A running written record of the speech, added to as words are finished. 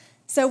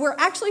So we're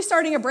actually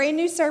starting a brand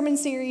new sermon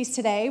series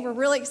today. We're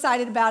really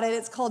excited about it.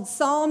 It's called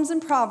Psalms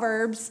and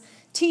Proverbs,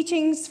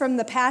 Teachings from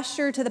the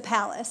Pasture to the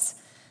Palace.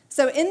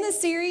 So in this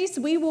series,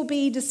 we will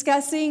be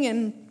discussing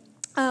and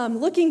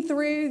looking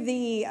through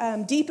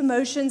the deep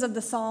emotions of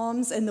the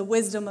Psalms and the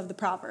wisdom of the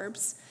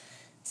Proverbs.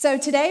 So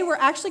today we're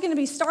actually going to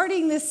be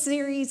starting this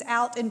series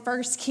out in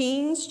 1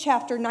 Kings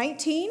chapter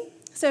 19.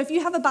 So if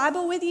you have a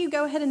Bible with you,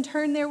 go ahead and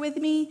turn there with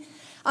me.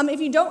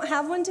 If you don't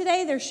have one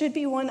today, there should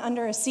be one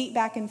under a seat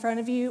back in front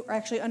of you, or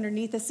actually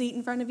underneath a seat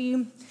in front of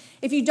you.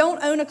 If you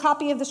don't own a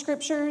copy of the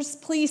scriptures,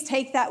 please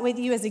take that with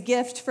you as a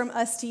gift from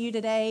us to you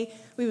today.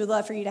 We would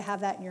love for you to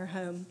have that in your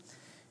home.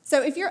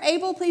 So if you're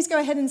able, please go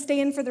ahead and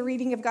stand for the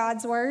reading of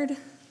God's word.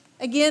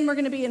 Again, we're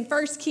going to be in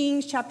 1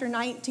 Kings chapter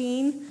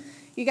 19.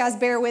 You guys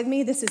bear with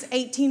me. This is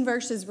 18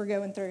 verses we're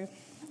going through.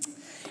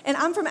 And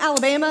I'm from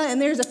Alabama,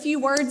 and there's a few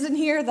words in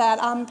here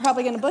that I'm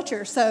probably going to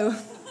butcher, so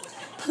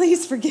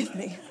please forgive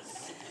me.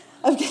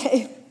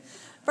 Okay,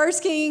 1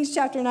 Kings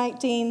chapter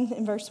 19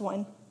 and verse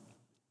 1.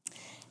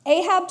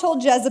 Ahab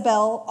told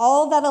Jezebel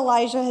all that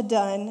Elijah had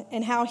done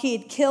and how he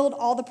had killed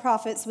all the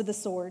prophets with the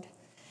sword.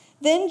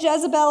 Then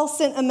Jezebel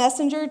sent a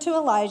messenger to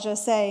Elijah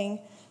saying,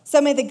 "So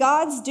may the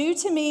gods do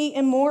to me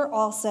and more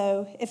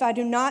also, if I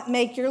do not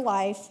make your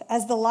life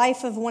as the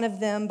life of one of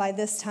them by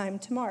this time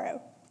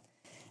tomorrow."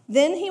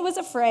 Then he was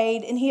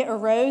afraid, and he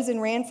arose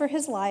and ran for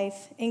his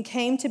life and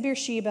came to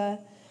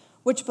Beersheba,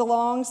 which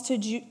belongs to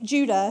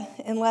Judah,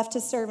 and left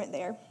his servant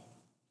there.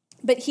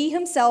 But he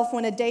himself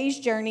went a day's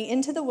journey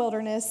into the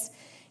wilderness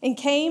and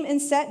came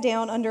and sat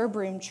down under a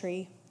broom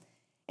tree.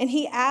 And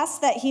he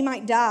asked that he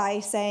might die,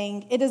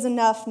 saying, "It is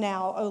enough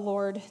now, O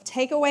Lord.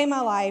 Take away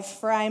my life,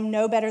 for I am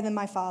no better than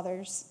my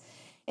fathers."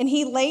 And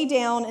he lay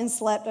down and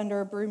slept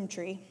under a broom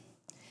tree.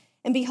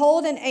 And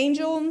behold, an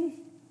angel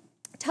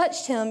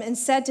touched him and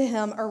said to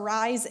him,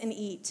 "Arise and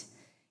eat."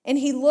 And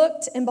he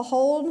looked, and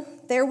behold,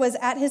 there was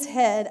at his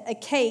head a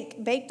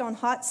cake baked on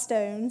hot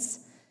stones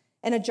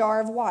and a jar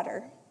of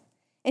water.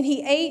 And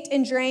he ate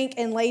and drank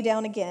and lay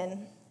down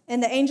again.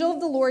 And the angel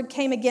of the Lord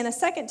came again a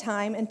second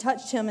time and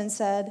touched him and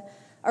said,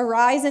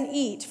 "Arise and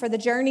eat, for the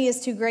journey is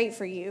too great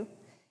for you."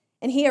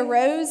 And he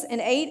arose and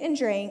ate and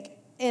drank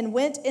and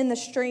went in the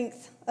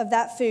strength of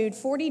that food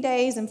 40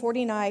 days and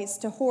 40 nights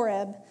to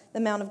Horeb, the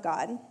Mount of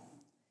God.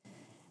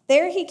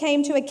 There he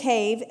came to a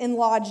cave and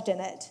lodged in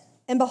it.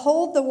 And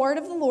behold, the word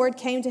of the Lord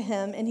came to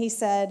him, and he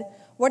said,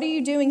 "What are you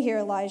doing here,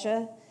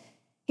 Elijah?"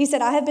 He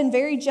said, "I have been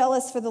very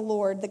jealous for the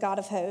Lord, the God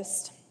of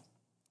hosts.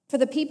 For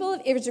the people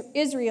of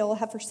Israel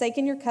have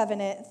forsaken your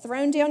covenant,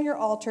 thrown down your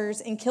altars,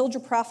 and killed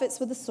your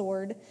prophets with the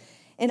sword.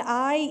 And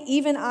I,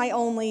 even I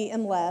only,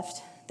 am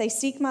left. They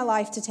seek my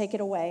life to take it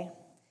away."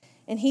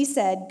 And he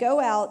said, "Go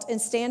out and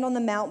stand on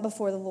the mount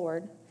before the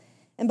Lord."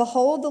 And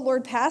behold, the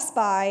Lord passed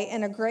by,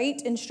 and a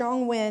great and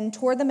strong wind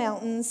tore the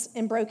mountains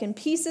and broke in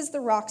pieces the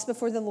rocks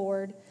before the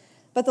Lord.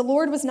 But the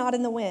Lord was not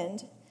in the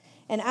wind.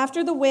 And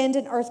after the wind,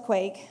 an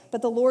earthquake,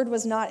 but the Lord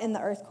was not in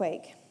the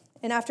earthquake.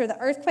 And after the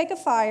earthquake, a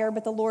fire,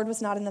 but the Lord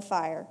was not in the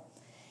fire.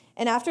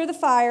 And after the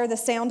fire, the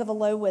sound of a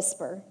low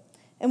whisper.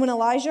 And when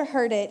Elijah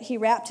heard it, he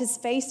wrapped his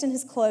face in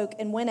his cloak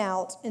and went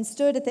out and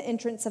stood at the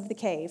entrance of the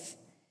cave.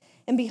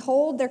 And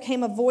behold, there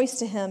came a voice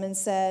to him and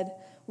said,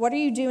 "What are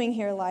you doing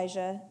here,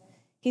 Elijah?"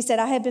 He said,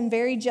 "I have been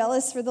very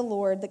jealous for the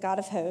Lord, the God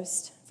of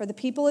hosts. For the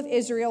people of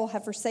Israel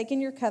have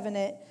forsaken your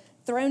covenant,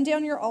 thrown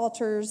down your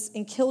altars,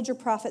 and killed your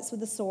prophets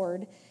with the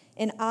sword.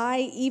 And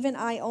I, even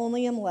I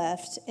only, am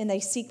left, and they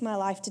seek my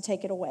life to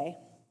take it away."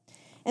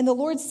 And the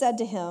Lord said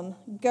to him,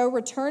 "Go,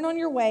 return on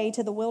your way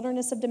to the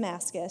wilderness of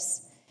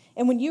Damascus.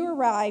 And when you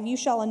arrive, you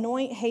shall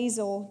anoint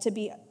Hazael to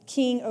be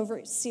king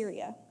over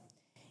Syria.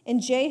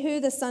 And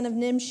Jehu, the son of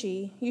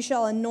Nimshi, you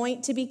shall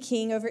anoint to be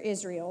king over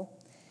Israel.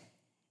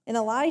 And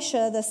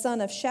Elisha, the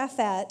son of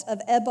Shaphat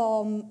of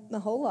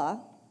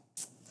Ebal-Meholah,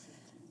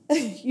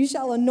 you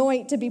shall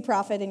anoint to be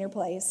prophet in your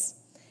place.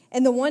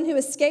 And the one who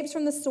escapes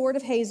from the sword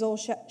of Hazael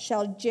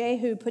shall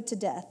Jehu put to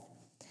death.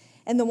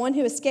 And the one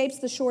who escapes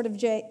the sword of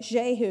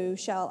Jehu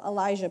shall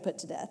Elijah put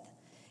to death.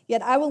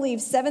 Yet I will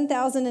leave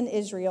 7,000 in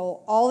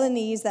Israel, all the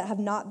knees that have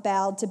not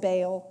bowed to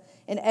Baal,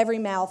 and every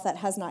mouth that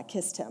has not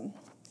kissed him."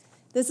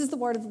 This is the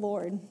word of the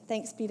Lord.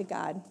 Thanks be to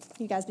God.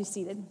 You guys be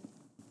seated.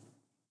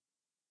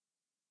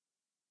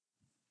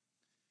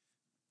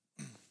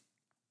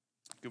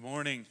 Good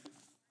morning.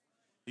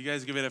 You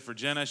guys give it up for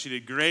Jenna. She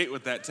did great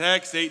with that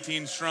text,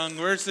 18 strong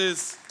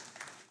verses.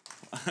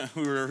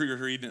 we were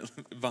reading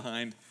it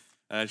behind.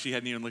 She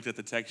hadn't even looked at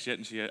the text yet,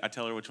 and I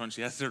tell her which one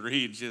she has to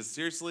read. She says,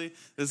 "Seriously?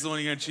 This is the one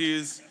you're going to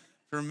choose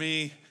for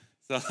me?"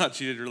 So I thought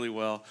she did really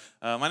well.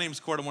 My name is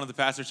Kort. I'm one of the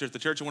pastors here at the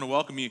church. I want to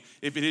welcome you.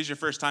 If it is your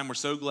first time, we're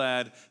so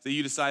glad that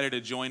you decided to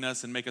join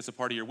us and make us a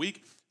part of your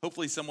week.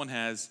 Hopefully someone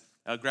has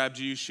grabbed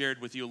you, shared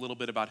with you a little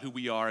bit about who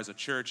we are as a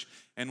church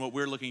and what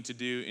we're looking to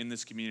do in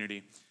this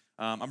community.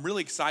 I'm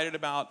really excited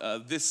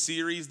about this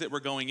series that we're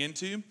going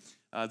into.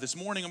 This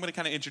morning, I'm going to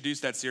kind of introduce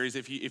that series.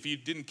 If you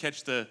didn't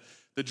catch the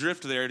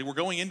drift there, we're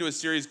going into a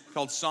series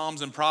called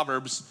Psalms and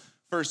Proverbs.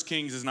 1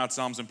 Kings is not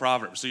Psalms and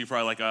Proverbs, so you're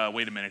probably like,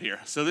 wait a minute here.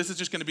 So this is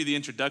just going to be the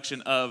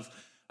introduction of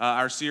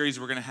our series.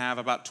 We're going to have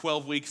about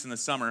 12 weeks in the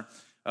summer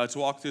to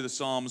walk through the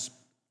Psalms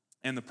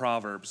and the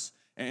Proverbs.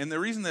 And the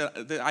reason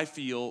that I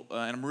feel,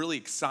 and I'm really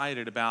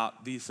excited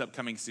about this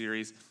upcoming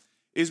series,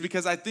 is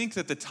because I think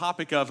that the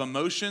topic of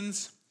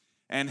emotions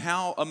and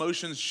how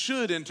emotions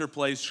should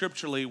interplay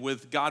scripturally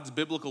with God's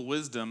biblical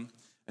wisdom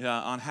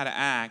on how to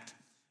act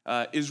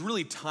is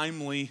really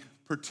timely,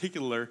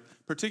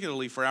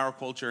 particularly for our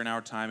culture and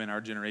our time and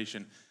our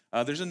generation.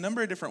 There's a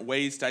number of different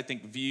ways to, I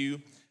think,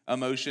 view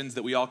emotions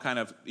that we all kind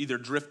of either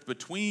drift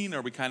between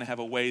or we kind of have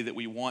a way that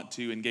we want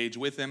to engage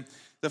with them.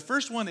 The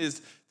first one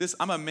is this: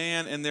 I'm a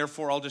man, and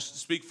therefore I'll just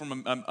speak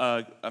from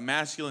a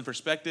masculine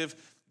perspective.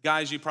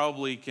 Guys, you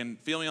probably can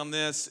feel me on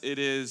this. It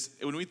is,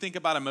 when we think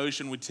about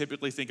emotion, we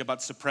typically think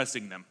about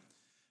suppressing them.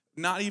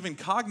 Not even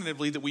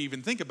cognitively that we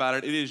even think about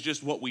it. It is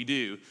just what we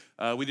do.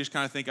 We just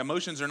kind of think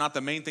emotions are not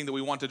the main thing that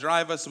we want to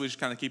drive us, so we just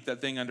kind of keep that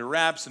thing under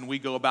wraps, and we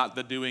go about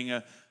the doing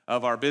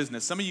of our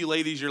business. Some of you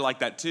ladies, you're like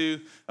that too.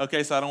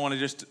 Okay, so I don't want to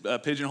just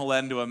pigeonhole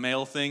that into a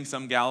male thing.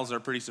 Some gals are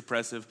pretty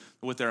suppressive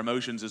with their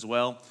emotions as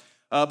well.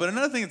 But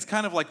another thing that's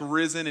kind of like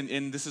risen,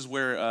 and this is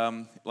where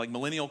like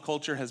millennial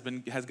culture has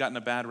gotten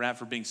a bad rap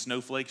for being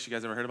snowflakes. You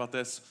guys ever heard about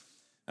this?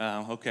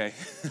 Okay,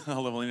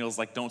 all the millennials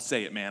like, don't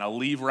say it, man. I'll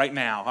leave right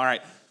now. All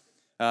right,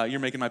 you're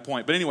making my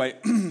point. But anyway,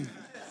 all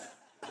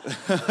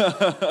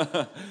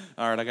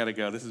right, I gotta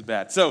go. This is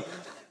bad. So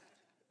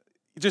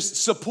just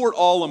support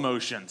all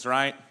emotions,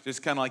 right?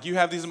 Just kind of like, you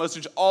have these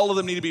emotions, all of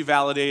them need to be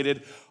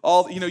validated.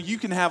 You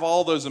can have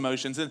all those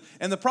emotions.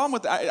 And the problem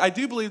with that, I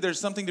do believe there's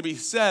something to be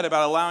said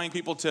about allowing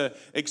people to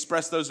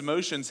express those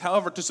emotions.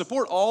 However, to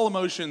support all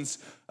emotions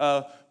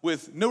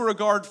with no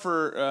regard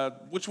for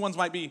which ones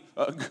might be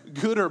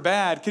good or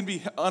bad can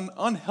be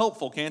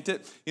unhelpful, can't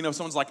it?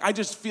 Someone's like, I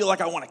just feel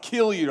like I want to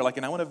kill you. You're like,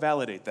 and I want to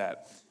validate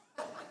that.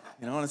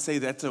 I want to say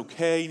that's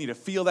okay. You need to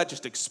feel that,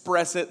 just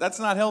express it. That's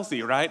not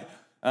healthy, right?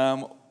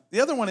 The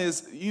other one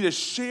is you need to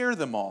share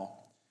them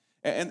all.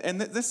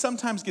 And this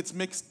sometimes gets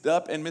mixed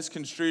up and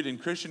misconstrued in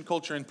Christian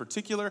culture in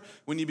particular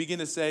when you begin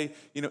to say,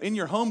 in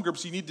your home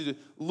groups, you need to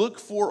look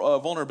for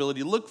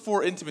vulnerability, look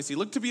for intimacy,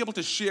 look to be able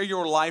to share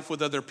your life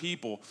with other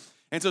people.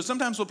 And so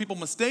sometimes what people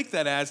mistake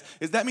that as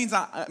is that means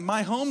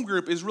my home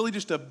group is really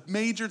just a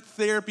major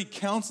therapy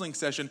counseling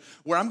session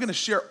where I'm going to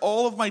share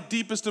all of my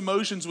deepest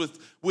emotions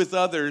with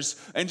others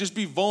and just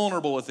be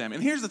vulnerable with them.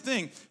 And here's the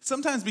thing.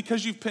 Sometimes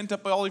because you've pent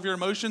up all of your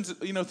emotions,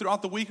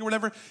 throughout the week or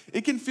whatever,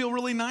 it can feel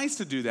really nice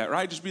to do that,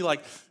 right? Just be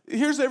like,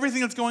 here's everything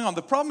that's going on.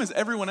 The problem is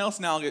everyone else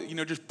now,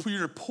 just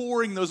you're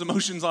pouring those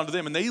emotions onto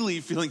them and they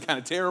leave feeling kind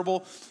of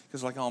terrible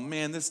because like, oh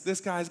man,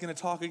 this guy's going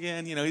to talk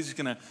again. He's just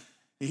going to,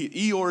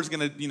 Eeyore's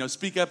going to,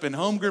 speak up in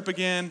home group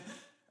again,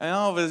 and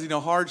all of his,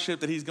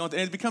 hardship that he's going through.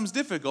 And it becomes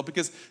difficult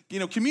because,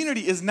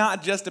 community is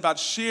not just about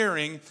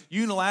sharing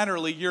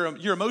unilaterally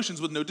your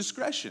emotions with no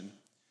discretion.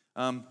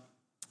 And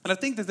I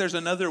think that there's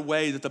another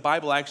way that the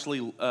Bible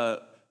actually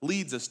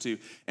leads us to.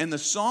 And the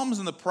Psalms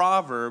and the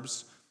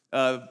Proverbs,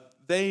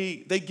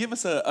 they give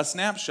us a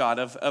snapshot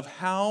of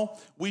how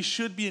we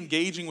should be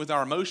engaging with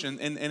our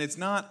emotion. And it's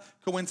not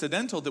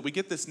coincidental that we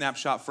get this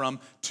snapshot from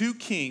two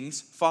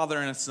kings, father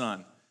and a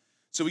son.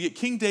 So we get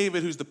King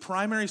David, who's the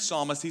primary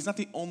psalmist. He's not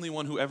the only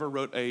one who ever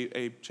wrote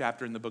a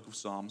chapter in the book of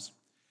Psalms.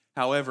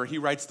 However, he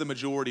writes the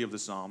majority of the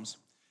Psalms,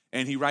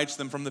 and he writes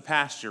them from the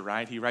pasture,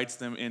 right? He writes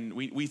them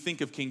we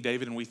think of King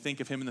David, and we think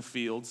of him in the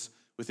fields.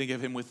 We think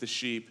of him with the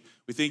sheep.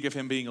 We think of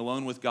him being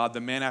alone with God,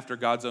 the man after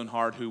God's own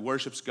heart who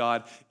worships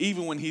God.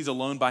 Even when he's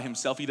alone by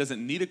himself, he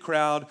doesn't need a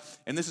crowd.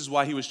 And this is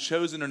why he was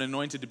chosen and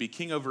anointed to be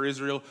king over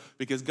Israel,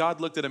 because God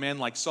looked at a man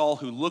like Saul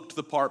who looked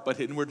the part, but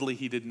inwardly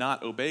he did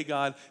not obey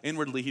God.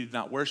 Inwardly he did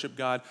not worship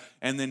God.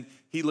 And then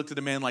he looked at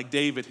a man like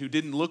David who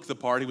didn't look the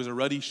part. He was a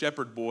ruddy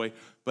shepherd boy,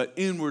 but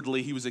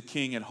inwardly he was a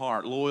king at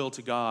heart, loyal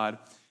to God,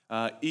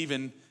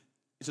 even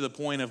to the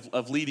point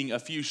of leading a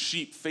few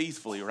sheep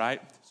faithfully,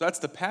 right? So that's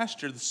the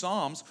pasture. The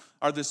Psalms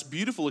are this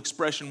beautiful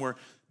expression where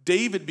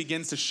David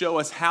begins to show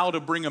us how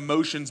to bring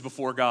emotions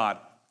before God.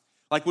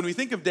 Like when we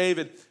think of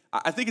David,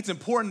 I think it's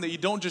important that you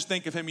don't just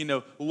think of him,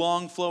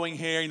 long flowing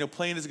hair,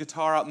 playing his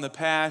guitar out in the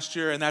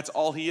pasture, and that's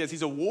all he is.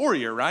 He's a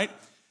warrior, right?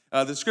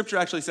 The scripture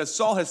actually says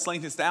Saul has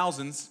slain his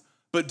thousands,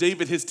 but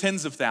David his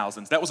tens of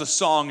thousands. That was a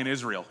song in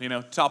Israel,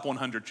 top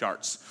 100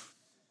 charts.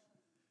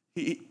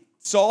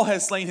 Saul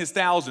has slain his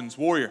thousands,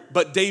 warrior,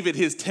 but David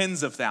his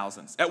tens of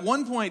thousands. At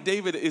one point,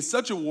 David is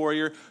such a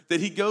warrior that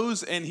he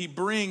goes and he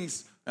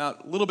brings, a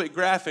little bit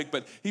graphic,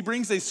 but he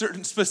brings a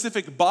certain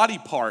specific body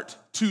part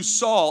to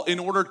Saul in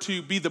order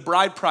to be the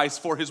bride price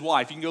for his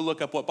wife. You can go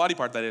look up what body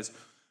part that is.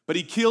 But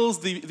he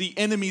kills the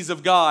enemies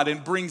of God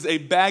and brings a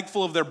bag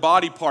full of their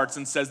body parts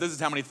and says, this is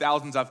how many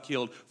thousands I've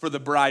killed for the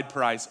bride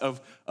price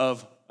of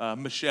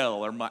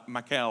Michelle or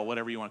Michael,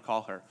 whatever you want to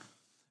call her,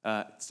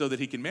 so that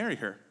he can marry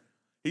her.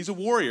 He's a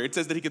warrior. It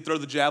says that he could throw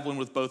the javelin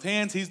with both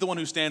hands. He's the one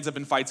who stands up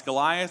and fights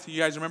Goliath. You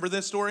guys remember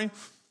this story?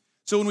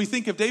 So when we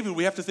think of David,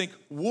 we have to think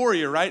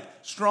warrior, right?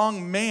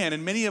 Strong man.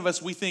 And many of us,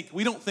 we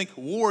don't think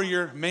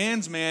warrior,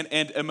 man's man,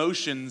 and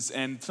emotions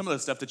and some of the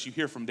stuff that you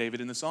hear from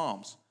David in the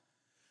Psalms.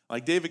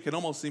 Like David can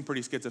almost seem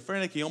pretty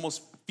schizophrenic. He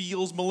almost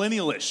feels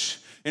millennial-ish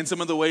in some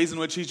of the ways in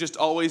which he's just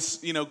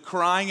always,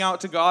 crying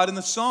out to God in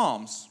the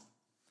Psalms.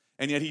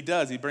 And yet he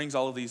does. He brings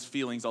all of these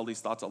feelings, all these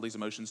thoughts, all these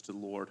emotions to the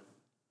Lord.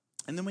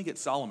 And then we get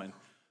Solomon,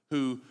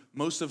 who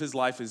most of his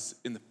life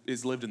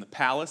is lived in the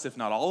palace, if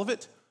not all of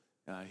it.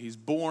 He's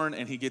born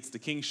and he gets the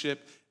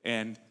kingship.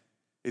 And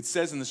it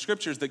says in the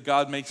scriptures that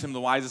God makes him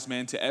the wisest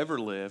man to ever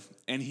live.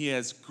 And he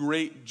has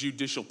great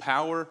judicial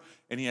power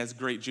and he has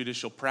great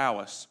judicial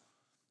prowess.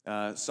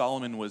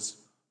 Solomon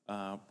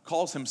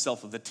calls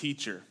himself the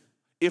teacher.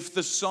 If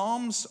the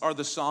Psalms are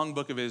the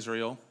songbook of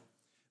Israel,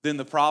 then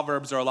the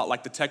Proverbs are a lot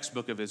like the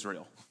textbook of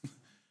Israel,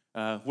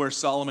 where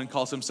Solomon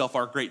calls himself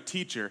our great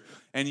teacher.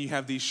 And you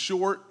have these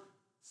short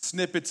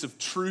snippets of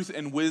truth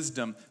and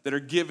wisdom that are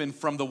given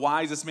from the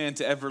wisest man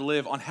to ever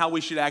live on how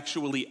we should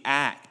actually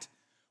act.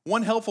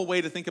 One helpful way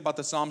to think about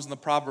the Psalms and the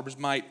Proverbs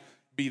might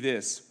be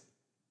this,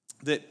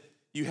 that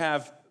you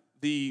have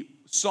the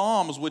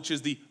Psalms, which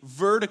is the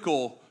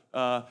vertical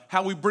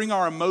how we bring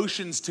our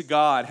emotions to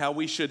God, how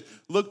we should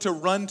look to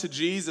run to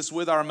Jesus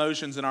with our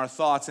emotions and our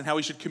thoughts, and how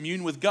we should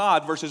commune with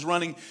God versus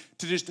running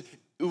to just,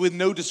 with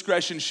no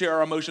discretion, share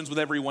our emotions with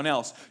everyone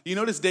else. You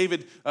notice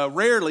David,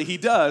 rarely, he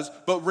does,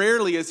 but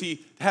rarely is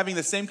he having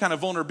the same kind of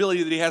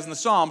vulnerability that he has in the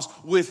Psalms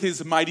with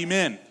his mighty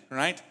men,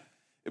 right?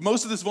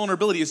 Most of this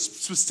vulnerability is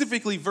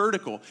specifically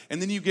vertical.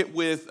 And then you get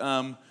with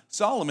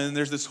Solomon, and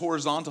there's this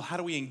horizontal, how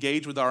do we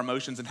engage with our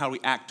emotions and how do we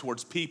act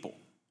towards people,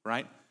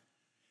 right?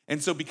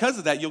 And so because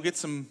of that, you'll get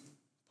some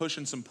push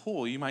and some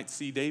pull. You might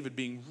see David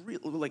being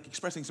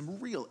expressing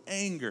some real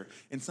anger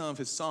in some of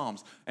his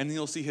Psalms. And then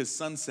you'll see his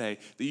son say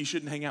that you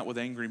shouldn't hang out with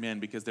angry men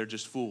because they're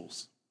just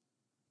fools.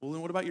 Well, then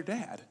what about your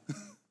dad?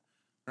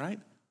 Right?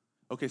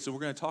 Okay, so we're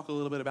going to talk a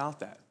little bit about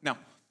that. Now,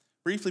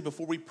 briefly,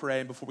 before we pray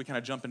and before we kind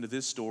of jump into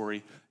this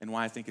story and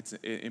why I think it's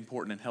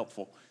important and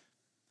helpful,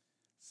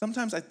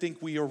 sometimes I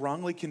think we are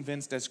wrongly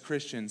convinced as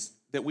Christians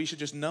that we should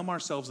just numb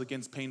ourselves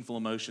against painful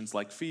emotions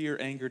like fear,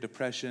 anger,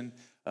 depression.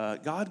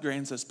 God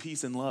grants us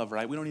peace and love,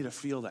 right? We don't need to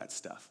feel that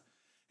stuff.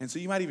 And so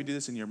you might even do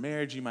this in your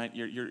marriage.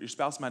 Your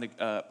spouse might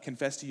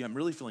confess to you, I'm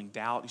really feeling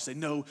doubt. You say,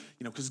 no,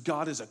 because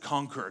God is a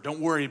conqueror. Don't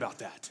worry about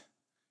that,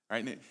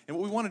 right? And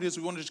what we want to do is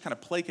we want to just kind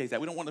of placate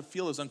that. We don't want to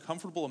feel those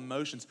uncomfortable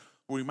emotions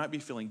where we might be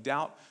feeling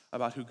doubt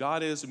about who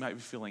God is. We might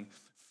be feeling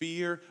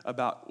fear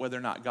about whether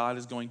or not God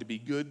is going to be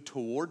good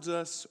towards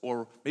us,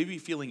 or maybe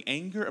feeling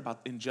anger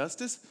about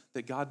injustice,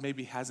 that God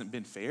maybe hasn't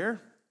been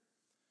fair.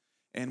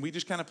 And we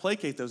just kind of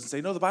placate those and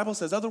say, no, the Bible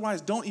says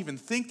otherwise. Don't even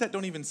think that.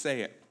 Don't even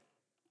say it.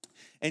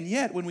 And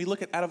yet, when we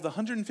look at out of the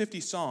 150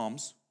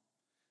 Psalms,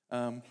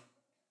 how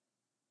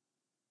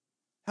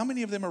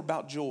many of them are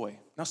about joy?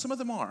 Now, some of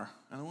them are.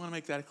 I want to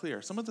make that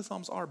clear. Some of the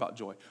Psalms are about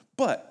joy.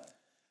 But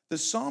the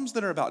Psalms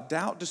that are about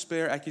doubt,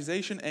 despair,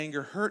 accusation,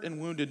 anger, hurt, and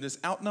woundedness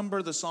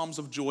outnumber the Psalms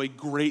of joy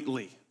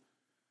greatly.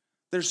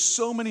 There's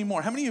so many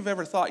more. How many of you have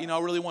ever thought, I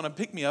really want to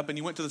pick me up, and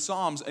you went to the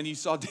Psalms and you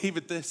saw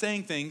David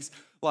saying things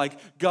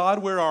like, God,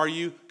 where are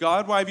you?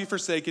 God, why have you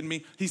forsaken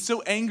me? He's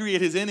so angry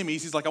at his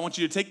enemies. He's like, I want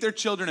you to take their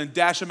children and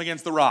dash them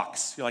against the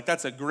rocks. You're like,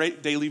 that's a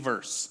great daily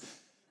verse.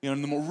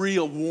 And the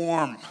real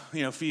warm,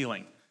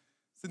 feeling.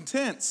 It's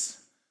intense.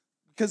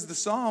 Because the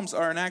Psalms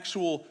are an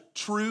actual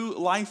true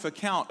life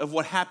account of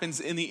what happens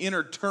in the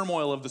inner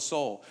turmoil of the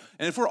soul.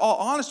 And if we're all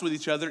honest with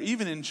each other,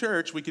 even in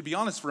church, we could be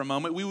honest for a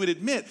moment, we would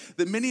admit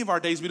that many of our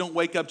days we don't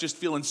wake up just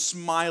feeling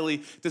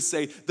smiley to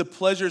say the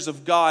pleasures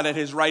of God at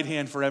his right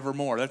hand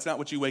forevermore. That's not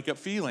what you wake up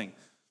feeling,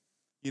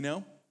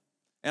 And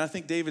I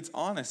think David's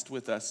honest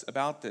with us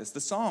about this.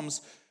 The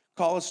Psalms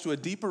call us to a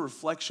deeper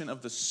reflection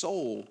of the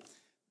soul.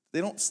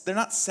 They're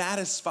not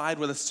satisfied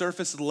with a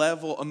surface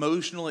level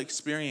emotional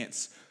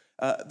experience.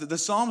 The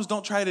Psalms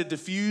don't try to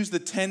diffuse the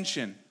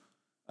tension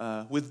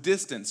with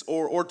distance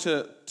or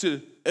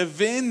to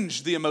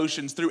avenge the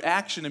emotions through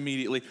action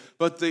immediately.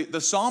 But the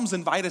Psalms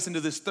invite us into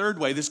this third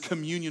way, this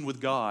communion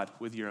with God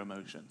with your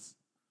emotions.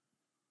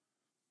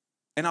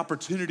 An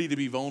opportunity to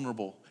be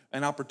vulnerable,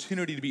 an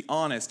opportunity to be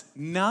honest,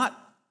 not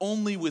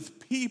only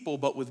with people,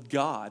 but with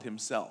God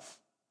himself.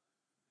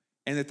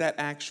 And that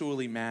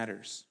actually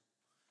matters.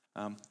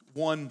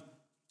 One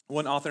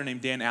author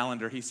named Dan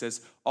Allender, he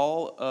says,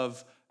 all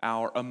of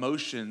our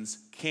emotions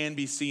can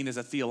be seen as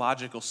a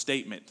theological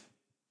statement.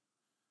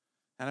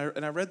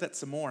 And I read that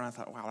some more, and I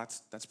thought, wow,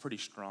 that's pretty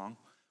strong.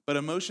 But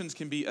emotions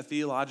can be a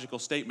theological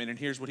statement, and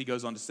here's what he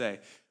goes on to say.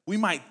 We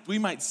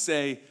might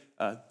say,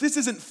 this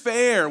isn't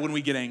fair when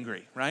we get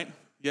angry, right?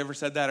 You ever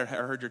said that or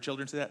heard your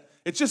children say that?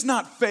 It's just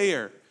not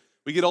fair.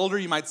 We get older,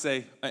 you might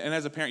say, and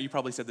as a parent, you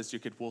probably said this to your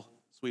kid, well,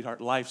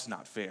 sweetheart, life's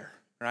not fair,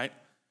 right?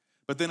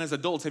 But then as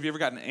adults, have you ever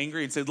gotten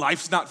angry and said,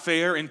 life's not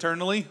fair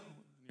internally?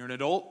 You're an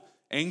adult.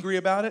 Angry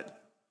about it?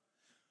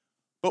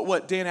 But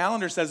what Dan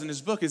Allender says in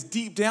his book is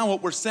deep down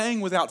what we're saying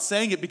without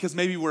saying it because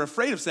maybe we're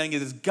afraid of saying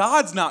it is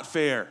God's not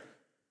fair.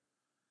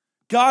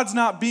 God's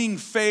not being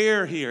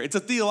fair here. It's a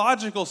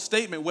theological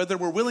statement whether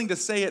we're willing to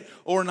say it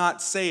or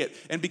not say it.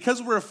 And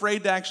because we're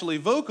afraid to actually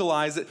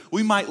vocalize it,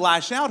 we might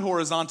lash out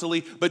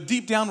horizontally, but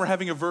deep down we're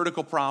having a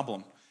vertical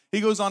problem. He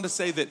goes on to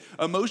say that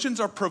emotions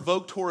are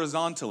provoked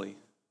horizontally,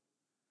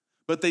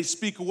 but they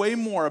speak way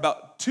more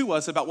to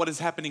us about what is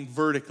happening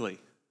vertically.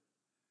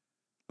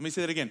 Let me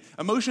say that again.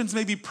 Emotions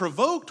may be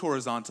provoked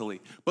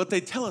horizontally, but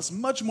they tell us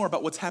much more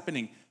about what's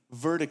happening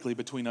vertically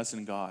between us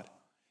and God.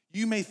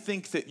 You may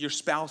think that your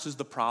spouse is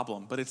the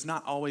problem, but it's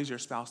not always your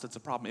spouse that's the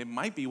problem. It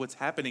might be what's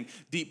happening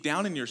deep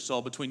down in your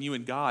soul between you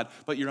and God,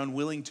 but you're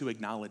unwilling to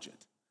acknowledge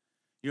it.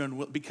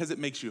 Because it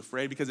makes you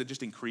afraid, because it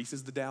just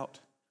increases the doubt.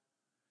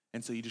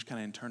 And so you just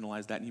kind of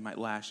internalize that and you might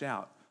lash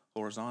out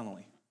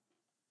horizontally.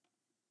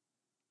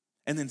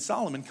 And then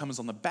Solomon comes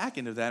on the back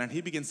end of that and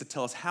he begins to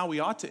tell us how we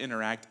ought to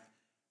interact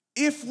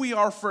if we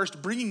are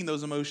first bringing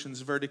those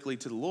emotions vertically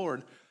to the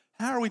Lord.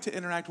 How are we to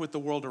interact with the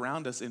world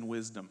around us in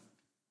wisdom?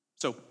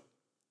 So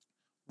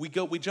we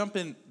jump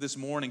in this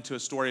morning to a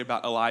story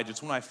about Elijah.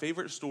 It's one of my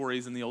favorite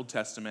stories in the Old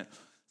Testament.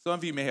 Some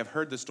of you may have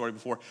heard this story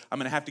before. I'm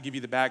going to have to give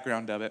you the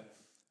background of it.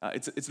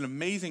 It's an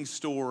amazing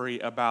story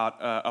about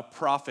a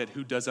prophet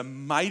who does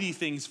mighty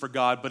things for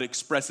God, but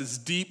expresses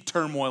deep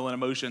turmoil and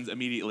emotions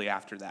immediately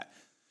after that.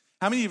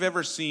 How many of you have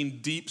ever seen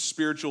deep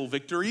spiritual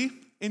victory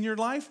in your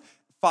life,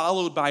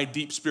 followed by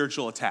deep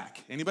spiritual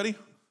attack? Anybody?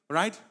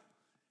 Right?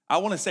 I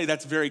want to say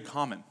that's very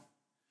common.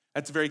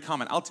 That's very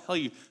common. I'll tell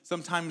you,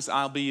 sometimes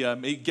I'll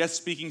be guest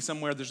speaking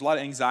somewhere. There's a lot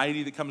of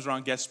anxiety that comes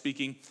around guest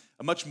speaking,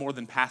 much more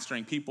than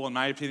pastoring people. In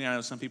my opinion, I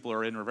know some people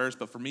are in reverse,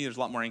 but for me, there's a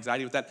lot more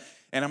anxiety with that.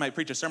 And I might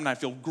preach a sermon, I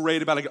feel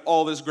great about it, I get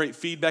all this great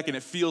feedback, and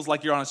it feels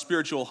like you're on a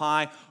spiritual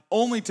high,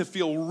 only to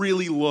feel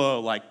really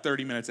low like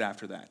 30 minutes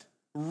after that.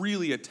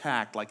 Really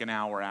attacked like an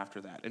hour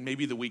after that, and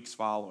maybe the weeks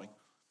following.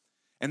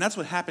 And that's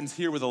what happens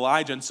here with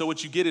Elijah. And so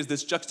what you get is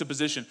this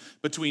juxtaposition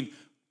between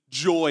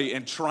joy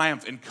and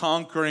triumph and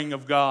conquering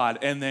of God,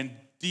 and then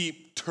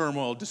deep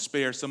turmoil,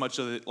 despair, so much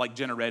so that, like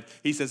Jenna read,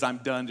 he says, I'm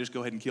done, just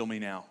go ahead and kill me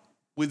now,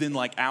 within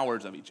like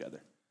hours of each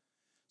other.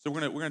 So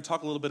we're gonna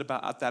talk a little bit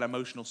about that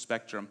emotional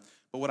spectrum.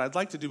 But what I'd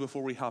like to do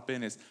before we hop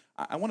in is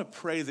I want to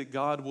pray that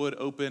God would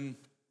open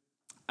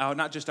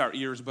not just our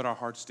ears, but our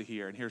hearts to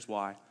hear. And here's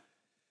why.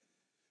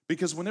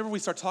 Because whenever we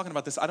start talking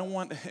about this, I don't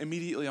want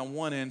immediately on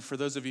one end, for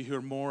those of you who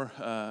are more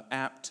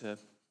apt to,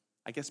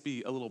 I guess,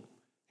 be a little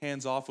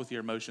hands-off with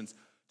your emotions,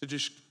 to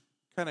just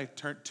kind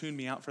of tune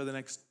me out for the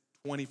next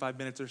 25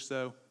 minutes or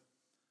so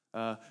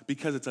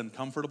because it's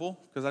uncomfortable.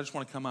 Because I just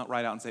want to come out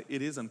right out and say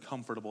it is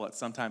uncomfortable at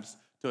sometimes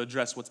to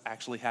address what's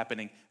actually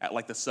happening at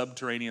like the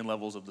subterranean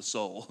levels of the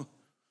soul.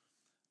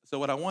 So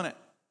what I want to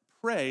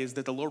pray is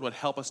that the Lord would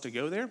help us to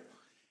go there.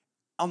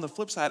 On the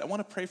flip side, I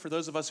want to pray for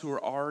those of us who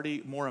are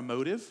already more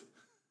emotive,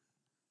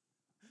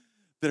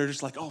 that are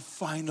just like, oh,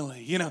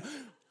 finally,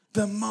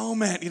 the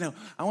moment,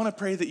 I want to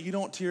pray that you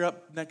don't tear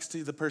up next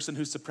to the person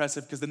who's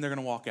suppressive, because then they're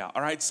going to walk out,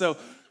 all right? So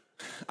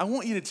I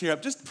want you to tear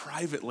up just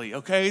privately,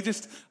 okay?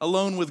 Just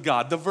alone with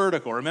God, the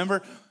vertical,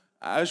 remember?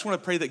 I just want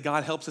to pray that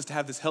God helps us to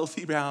have this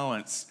healthy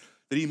balance,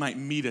 that he might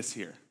meet us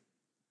here.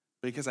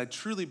 Because I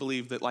truly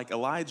believe that, like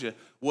Elijah,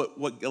 what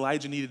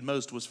Elijah needed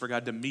most was for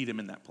God to meet him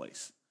in that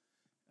place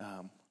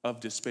of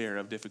despair,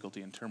 of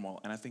difficulty and turmoil.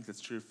 And I think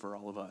that's true for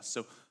all of us.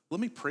 So let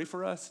me pray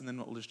for us, and then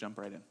we'll just jump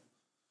right in.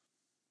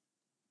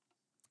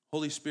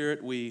 Holy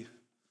Spirit, we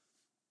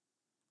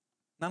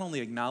not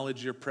only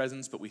acknowledge your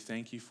presence, but we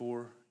thank you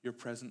for your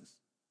presence.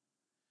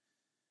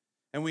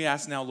 And we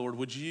ask now, Lord,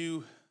 would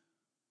you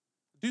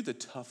do the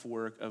tough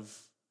work of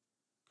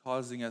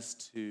causing us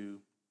to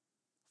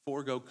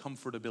forego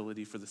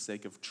comfortability for the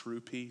sake of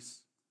true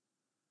peace?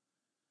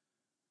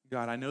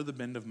 God, I know the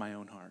bend of my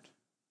own heart.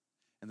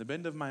 And the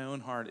bend of my own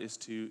heart is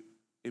to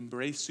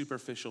embrace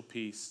superficial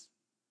peace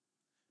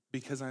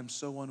because I'm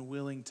so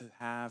unwilling to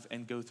have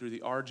and go through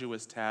the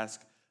arduous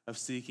task of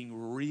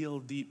seeking real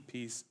deep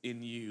peace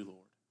in you, Lord.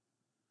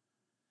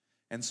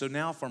 And so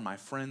now for my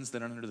friends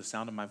that are under the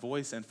sound of my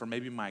voice, and for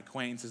maybe my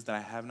acquaintances that I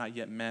have not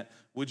yet met,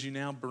 would you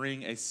now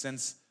bring a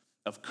sense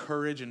of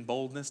courage and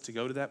boldness to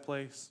go to that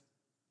place?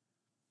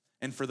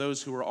 And for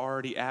those who are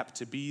already apt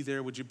to be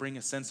there, would you bring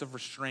a sense of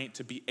restraint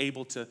to be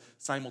able to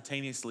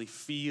simultaneously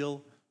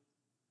feel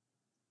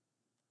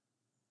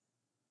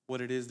what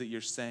it is that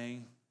you're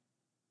saying,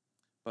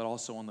 but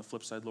also on the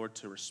flip side, Lord,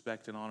 to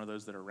respect and honor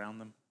those that are around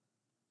them?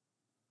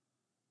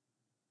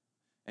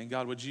 And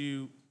God, would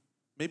you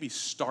maybe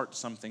start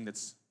something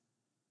that's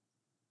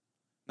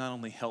not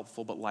only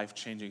helpful, but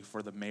life-changing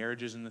for the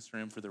marriages in this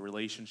room, for the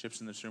relationships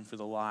in this room, for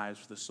the lives,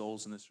 for the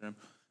souls in this room?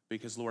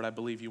 Because, Lord, I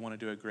believe you want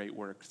to do a great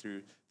work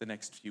through the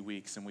next few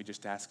weeks, and we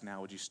just ask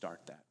now, would you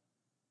start that?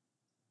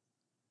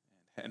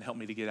 And help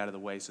me to get out of the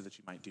way so that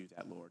you might do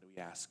that, Lord,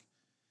 we ask.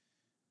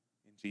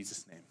 In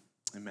Jesus' name,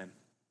 amen.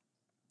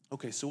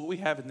 Okay, so what we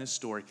have in this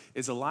story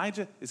is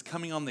Elijah is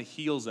coming on the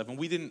heels of, and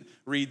we didn't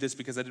read this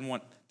because I didn't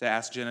want to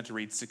ask Jenna to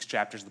read 6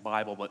 chapters of the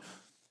Bible, but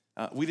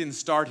we didn't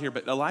start here,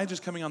 but Elijah's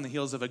coming on the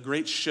heels of a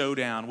great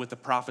showdown with the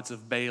prophets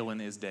of Baal in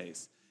his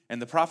days.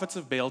 And the prophets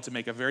of Baal, to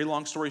make a very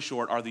long story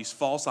short, are these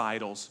false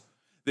idols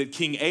that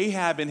King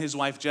Ahab and his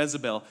wife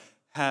Jezebel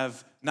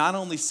have not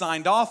only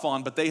signed off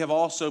on, but they have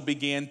also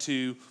began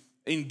to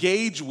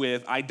engage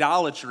with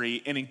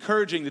idolatry and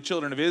encouraging the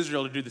children of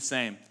Israel to do the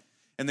same.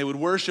 And they would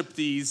worship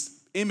these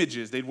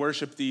images. They'd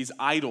worship these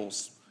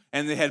idols.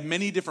 And they had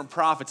many different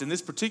prophets. In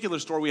this particular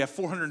story, we have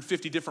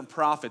 450 different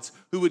prophets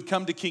who would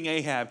come to King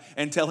Ahab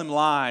and tell him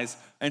lies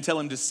and tell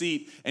him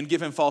deceit and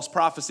give him false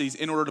prophecies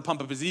in order to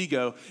pump up his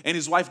ego. And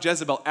his wife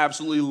Jezebel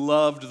absolutely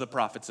loved the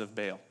prophets of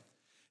Baal.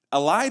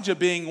 Elijah,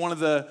 being one of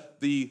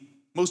the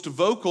most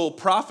vocal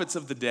prophets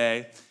of the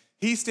day,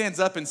 he stands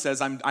up and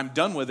says, I'm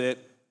done with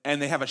it.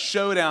 And they have a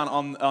showdown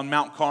on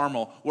Mount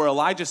Carmel where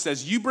Elijah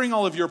says, you bring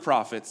all of your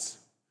prophets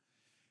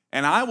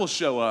and I will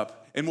show up.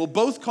 And we'll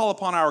both call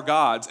upon our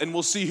gods, and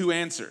we'll see who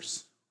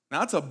answers.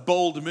 Now, that's a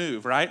bold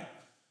move, right?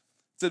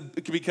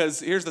 Because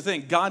here's the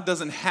thing. God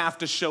doesn't have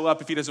to show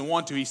up if he doesn't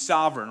want to. He's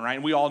sovereign, right?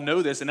 And we all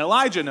know this, and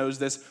Elijah knows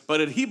this,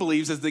 but what he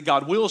believes is that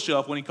God will show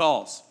up when he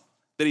calls,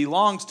 that he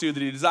longs to, that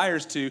he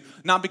desires to,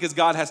 not because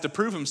God has to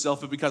prove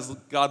himself, but because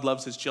God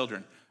loves his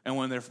children. And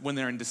when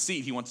they're in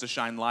deceit, he wants to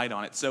shine light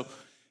on it. So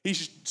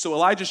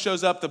Elijah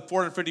shows up, the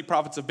 450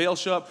 prophets of Baal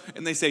show up,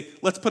 and they say,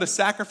 let's put a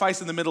sacrifice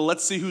in the middle.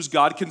 Let's see whose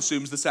God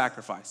consumes the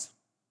sacrifice.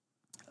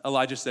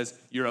 Elijah says,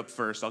 you're up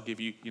first. I'll give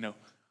you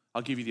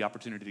the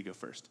opportunity to go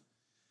first.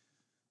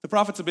 The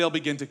prophets of Baal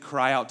begin to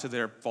cry out to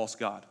their false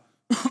god.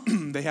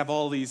 They have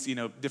all these,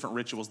 different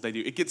rituals they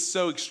do. It gets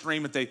so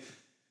extreme that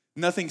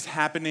nothing's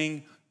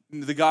happening.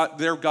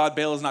 Their god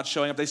Baal is not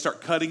showing up. They start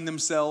cutting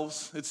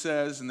themselves, it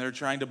says, and they're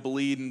trying to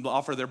bleed and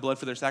offer their blood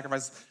for their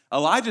sacrifices.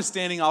 Elijah's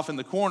standing off in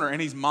the corner,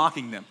 and he's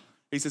mocking them.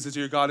 He says, is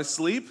your God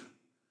asleep?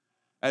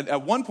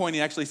 At one point,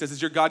 he actually says,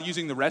 is your God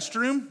using the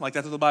restroom? Like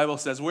that's what the Bible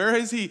says. Where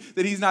is he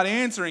that he's not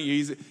answering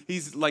you?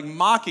 He's like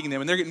mocking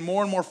them, and they're getting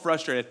more and more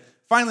frustrated.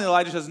 Finally,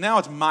 Elijah says, now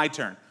it's my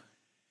turn.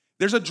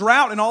 There's a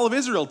drought in all of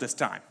Israel at this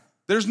time.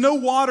 There's no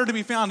water to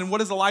be found. And what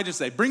does Elijah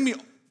say? Bring me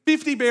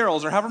 50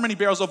 barrels or however many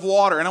barrels of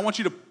water, and I want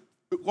you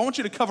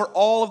to cover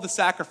all of the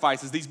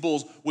sacrifices, these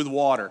bulls, with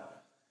water.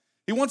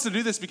 He wants to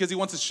do this because he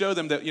wants to show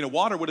them that,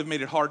 water would have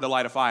made it hard to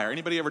light a fire.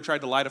 Anybody ever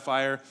tried to light a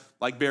fire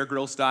like Bear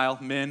Grylls style,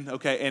 men,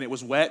 okay, and it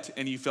was wet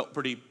and you felt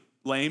pretty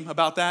lame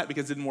about that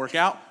because it didn't work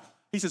out?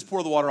 He says,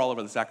 pour the water all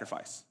over the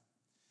sacrifice.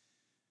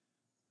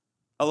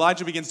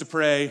 Elijah begins to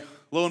pray.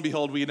 Lo and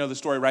behold, we know the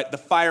story, right? The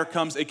fire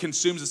comes, it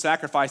consumes the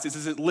sacrifice. It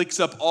says it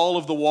licks up all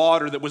of the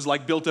water that was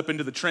like built up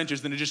into the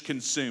trenches, then it just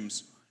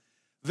consumes.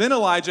 Then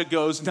Elijah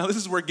goes, now this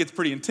is where it gets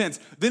pretty intense.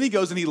 Then he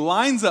goes and he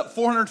lines up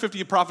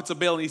 450 prophets of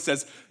Baal and he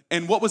says,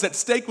 and what was at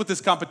stake with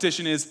this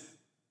competition is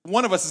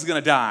one of us is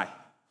going to die.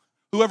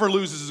 Whoever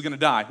loses is going to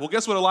die. Well,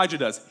 guess what Elijah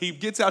does? He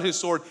gets out his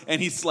sword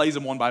and he slays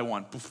them one by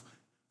one.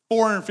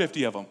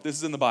 450 of them. This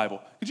is in the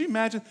Bible. Could you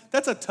imagine?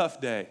 That's a tough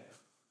day.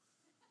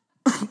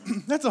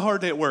 That's a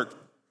hard day at work.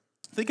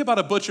 Think about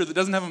a butcher that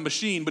doesn't have a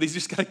machine, but he's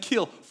just got to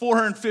kill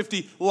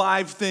 450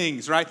 live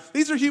things, right?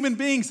 These are human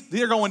beings.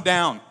 They're going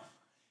down.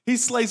 He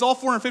slays all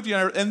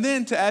 450, and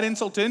then to add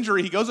insult to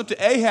injury, he goes up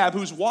to Ahab,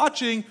 who's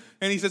watching,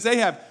 and he says,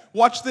 Ahab,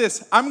 watch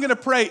this. I'm going to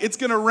pray. It's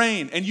going to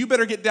rain, and you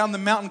better get down the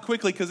mountain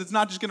quickly because it's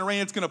not just going to rain,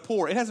 it's going to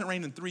pour. It hasn't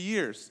rained in 3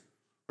 years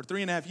or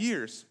 3.5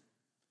 years.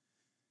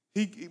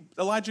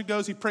 Elijah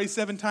goes, he prays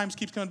 7 times,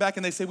 keeps coming back,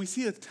 and they say, we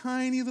see a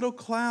tiny little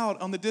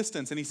cloud on the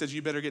distance, and he says,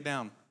 you better get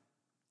down.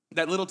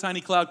 That little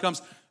tiny cloud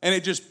comes, and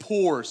it just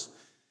pours.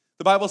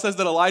 The Bible says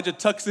that Elijah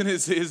tucks in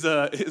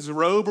his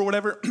robe or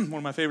whatever, one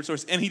of my favorite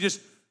stories, and he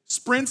just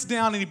sprints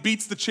down and he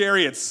beats the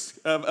chariots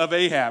of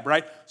Ahab,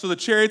 right? So the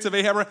chariots of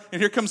Ahab, and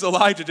here comes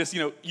Elijah, just,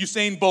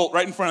 Usain Bolt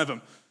right in front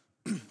of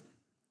him.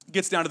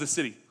 Gets down to the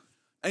city.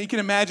 And you can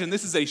imagine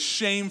this is a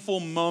shameful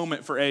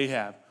moment for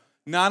Ahab.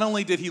 Not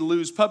only did he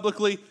lose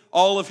publicly,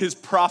 all of his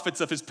prophets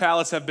of his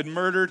palace have been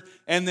murdered,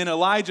 and then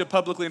Elijah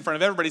publicly in front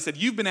of everybody said,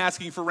 you've been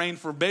asking for rain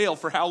for Baal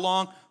for how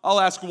long? I'll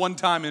ask one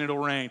time and it'll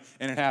rain,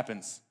 and it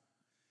happens.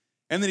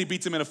 And then he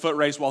beats him in a foot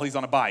race while he's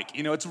on a bike.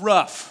 It's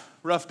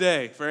rough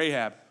day for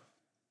Ahab.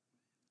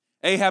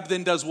 Ahab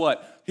then does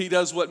what? He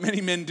does what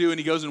many men do, and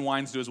he goes and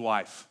whines to his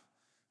wife,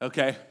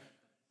 okay?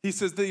 He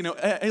says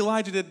that,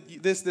 Elijah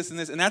did this, and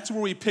this, and that's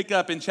where we pick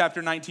up in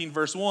chapter 19,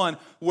 verse 1,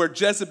 where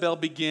Jezebel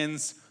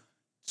begins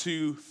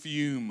to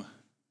fume.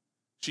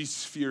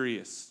 She's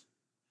furious.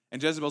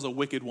 And Jezebel's a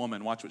wicked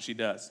woman. Watch what she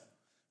does.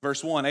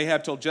 Verse 1,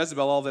 Ahab told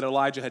Jezebel all that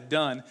Elijah had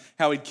done,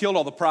 how he'd killed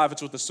all the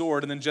prophets with the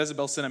sword, and then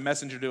Jezebel sent a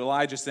messenger to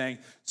Elijah saying,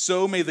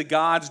 so may the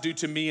gods do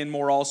to me and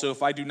more also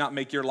if I do not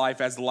make your life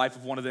as the life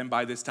of one of them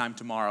by this time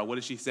tomorrow. What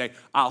does she say?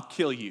 I'll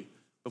kill you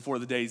before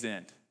the day's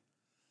end.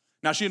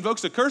 Now she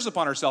invokes a curse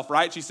upon herself,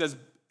 right? She says,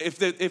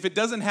 if it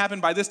doesn't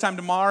happen by this time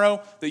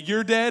tomorrow that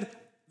you're dead,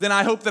 then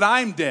I hope that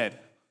I'm dead.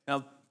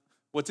 Now,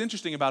 what's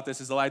interesting about this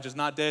is Elijah's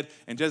not dead,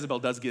 and Jezebel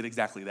does get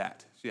exactly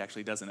that. She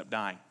actually does end up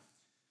dying.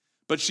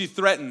 But she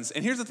threatens.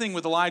 And here's the thing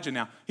with Elijah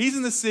now. He's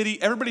in the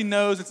city. Everybody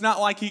knows. It's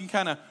not like he can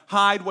kind of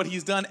hide what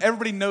he's done.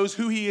 Everybody knows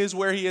who he is,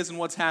 where he is, and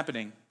what's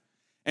happening.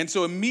 And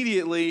so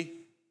immediately,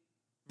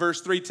 verse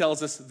 3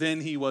 tells us,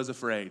 then he was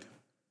afraid.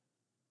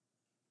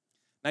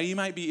 Now you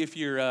might be, if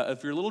you're a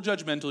little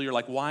judgmental, you're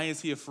like, why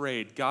is he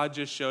afraid? God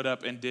just showed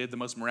up and did the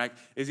most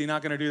miraculous. Is he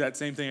not going to do that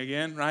same thing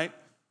again, right?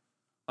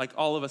 Like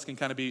all of us can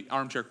kind of be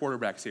armchair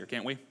quarterbacks here,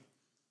 can't we?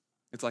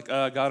 It's like,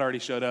 God already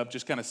showed up.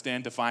 Just kind of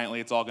stand defiantly.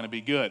 It's all going to be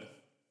good.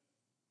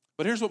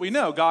 But here's what we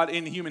know. God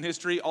in human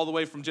history, all the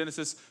way from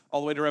Genesis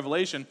all the way to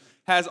Revelation,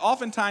 has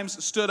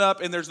oftentimes stood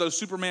up, and there's those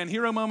Superman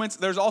hero moments.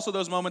 There's also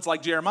those moments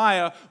like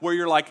Jeremiah where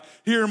you're like,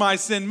 here am I,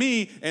 send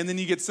me, and then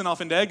you get sent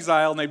off into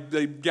exile, and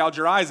they gouge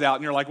your eyes out,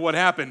 and you're like, what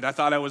happened? I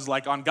thought I was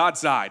like on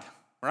God's side,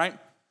 right?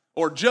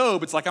 Or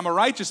Job, it's like, I'm a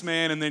righteous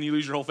man, and then you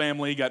lose your whole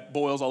family, you got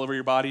boils all over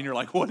your body, and you're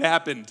like, what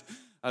happened?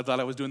 I thought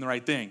I was doing the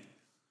right thing.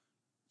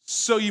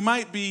 So you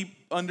might be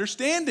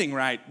understanding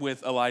right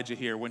with Elijah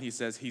here when he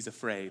says he's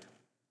afraid.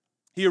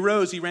 He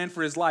arose, he ran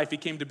for his life, he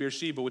came to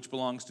Beersheba, which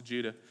belongs to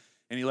Judah,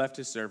 and he left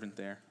his servant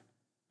there.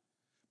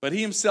 But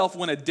he himself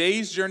went a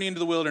day's journey into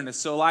the wilderness.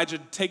 So Elijah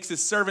takes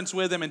his servants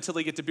with him until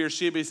they get to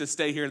Beersheba. He says,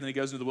 stay here, and then he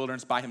goes into the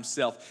wilderness by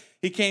himself.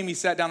 He came, he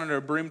sat down under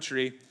a broom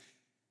tree,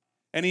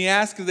 and he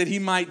asked that he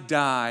might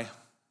die,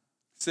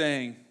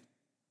 saying,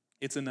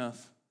 it's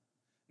enough.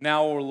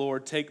 Now, O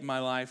Lord, take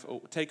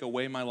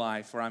away my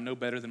life, for I'm no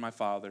better than my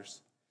fathers.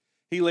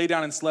 He lay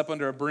down and slept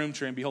under a broom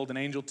tree, and behold, an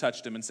angel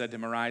touched him and said to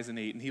him, arise and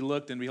eat. And he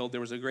looked, and behold,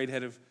 there was a great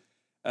at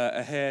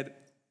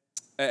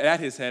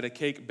his head a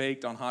cake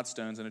baked on hot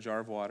stones and a jar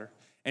of water.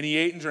 And he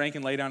ate and drank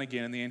and lay down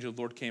again, and the angel of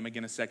the Lord came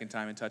again a second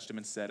time and touched him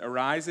and said,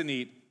 arise and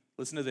eat,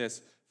 listen to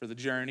this, for the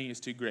journey is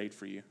too great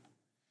for you.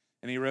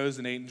 And he rose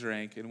and ate and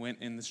drank and went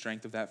in the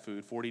strength of that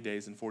food 40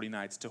 days and 40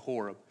 nights to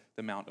Horeb,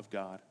 the mount of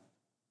God.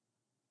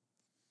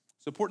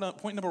 So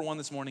point number one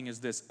this morning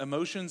is this: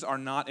 emotions are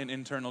not an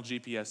internal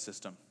GPS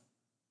system.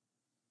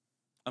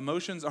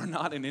 Emotions are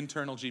not an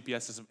internal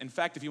GPS system. In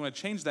fact, if you want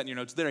to change that in your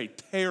notes, they're a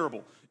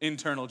terrible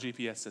internal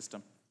GPS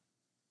system.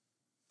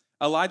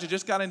 Elijah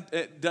just got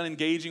done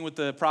engaging with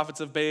the prophets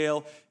of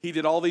Baal. He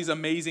did all these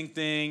amazing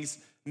things.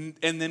 And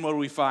then what do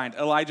we find?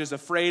 Elijah's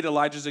afraid.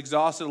 Elijah's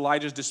exhausted.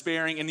 Elijah's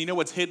despairing. And you know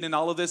what's hidden in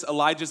all of this?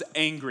 Elijah's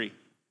angry.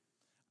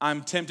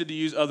 I'm tempted to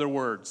use other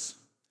words.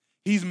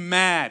 He's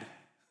mad.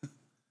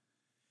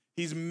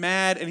 He's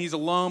mad and he's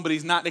alone, but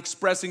he's not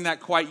expressing that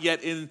quite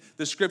yet in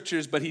the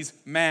scriptures, but he's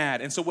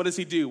mad. And so what does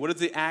he do? What is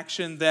the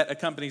action that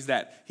accompanies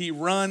that? He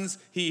runs,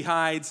 he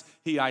hides,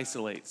 he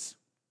isolates.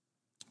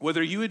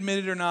 Whether you admit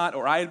it or not,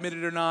 or I admit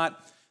it or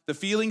not, the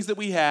feelings that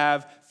we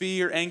have,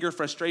 fear, anger,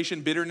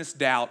 frustration, bitterness,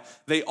 doubt,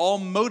 they all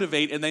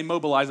motivate and they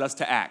mobilize us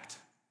to act.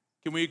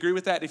 Can we agree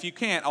with that? If you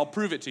can't, I'll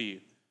prove it to you.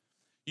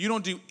 You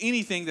don't do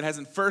anything that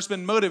hasn't first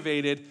been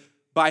motivated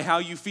by how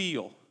you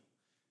feel.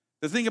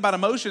 The thing about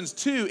emotions,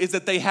 too, is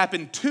that they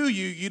happen to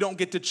you. You don't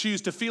get to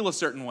choose to feel a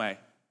certain way.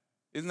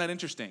 Isn't that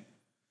interesting?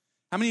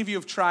 How many of you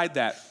have tried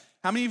that?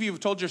 How many of you have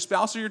told your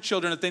spouse or your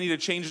children that they need to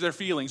change their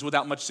feelings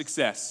without much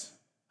success?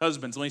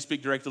 Husbands, let me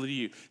speak directly to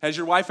you. Has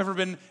your wife ever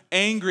been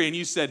angry and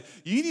you said,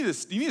 you need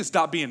to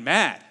stop being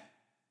mad?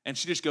 And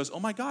she just goes, oh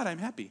my God, I'm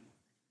happy.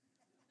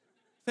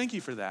 Thank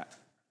you for that.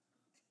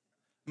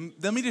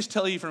 Let me just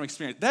tell you from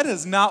experience, that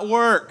does not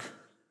work.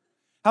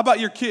 How about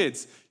your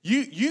kids?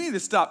 You need to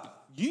stop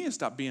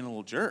being a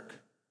little jerk.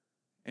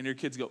 And your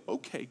kids go,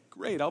 okay,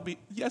 great,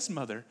 yes,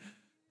 mother.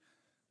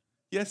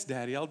 Yes,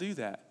 daddy, I'll do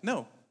that.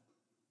 No.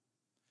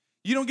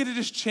 You don't get to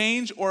just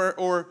change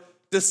or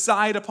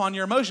decide upon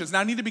your emotions.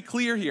 Now, I need to be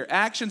clear here.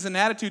 Actions and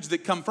attitudes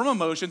that come from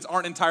emotions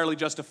aren't entirely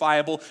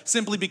justifiable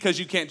simply because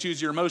you can't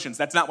choose your emotions.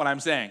 That's not what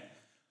I'm saying.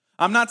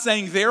 I'm not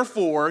saying,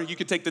 therefore, you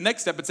could take the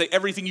next step and say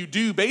everything you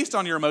do based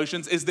on your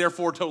emotions is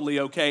therefore totally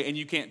okay and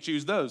you can't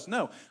choose those.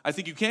 No, I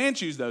think you can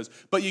choose those,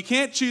 but you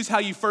can't choose how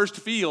you first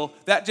feel.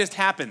 That just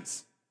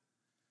happens.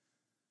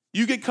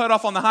 You get cut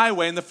off on the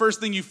highway and the first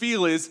thing you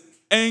feel is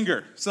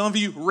anger. Some of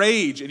you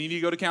rage and you need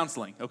to go to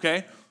counseling,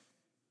 okay?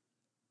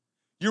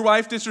 Your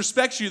wife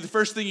disrespects you, the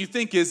first thing you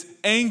think is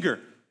anger.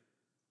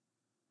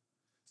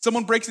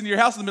 Someone breaks into your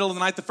house in the middle of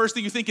the night, the first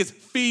thing you think is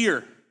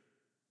fear,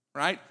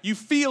 right? You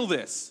feel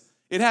this.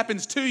 It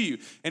happens to you.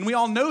 And we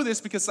all know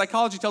this because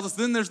psychology tells us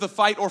then there's the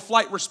fight or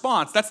flight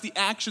response. That's the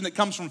action that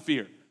comes from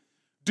fear.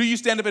 Do you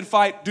stand up and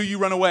fight? Do you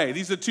run away?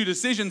 These are two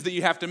decisions that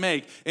you have to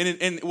make.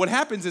 And what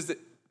happens is that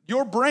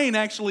your brain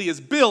actually is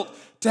built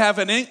to have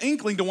an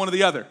inkling to one or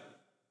the other.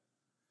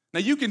 Now,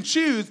 you can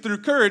choose through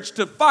courage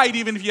to fight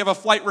even if you have a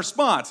flight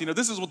response. You know,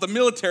 this is what the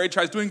military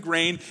tries to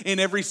ingrain in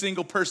every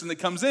single person that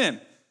comes in.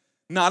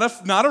 Not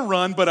a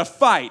run, but a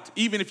fight,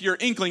 even if your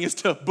inkling is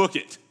to book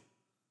it.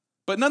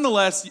 But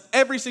nonetheless,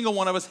 every single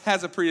one of us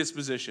has a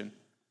predisposition.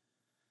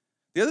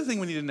 The other thing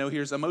we need to know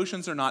here is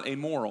emotions are not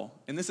amoral.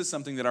 And this is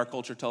something that our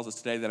culture tells us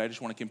today that I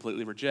just want to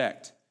completely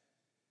reject.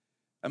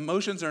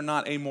 Emotions are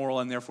not amoral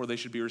and therefore they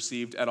should be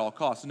received at all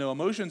costs. No,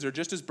 emotions are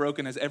just as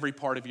broken as every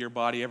part of your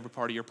body, every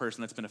part of your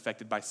person that's been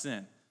affected by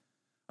sin.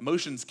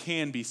 Emotions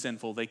can be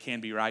sinful, they can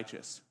be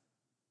righteous.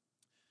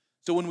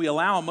 So when we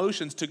allow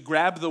emotions to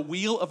grab the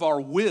wheel of our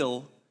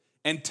will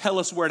and tell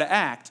us where to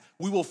act,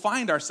 we will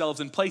find ourselves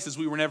in places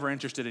we were never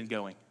interested in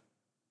going.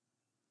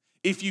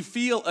 If you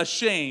feel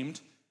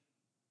ashamed,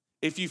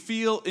 if you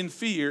feel in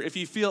fear, if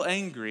you feel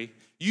angry,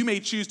 you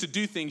may choose to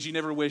do things you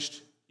never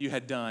wished you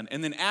had done,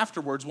 and then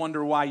afterwards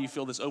wonder why you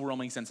feel this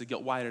overwhelming sense of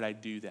guilt. Why did I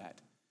do that?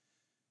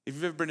 If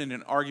you've ever been in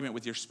an argument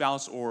with your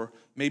spouse or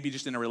maybe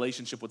just in a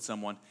relationship with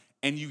someone,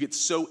 and you get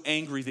so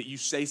angry that you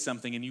say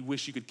something and you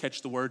wish you could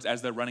catch the words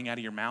as they're running out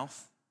of your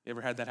mouth, you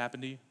ever had that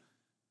happen to you?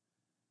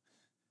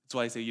 That's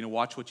why I say,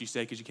 watch what you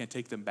say because you can't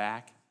take them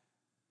back.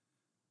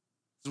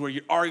 This is where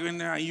you're arguing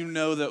there. You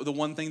know the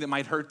one thing that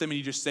might hurt them and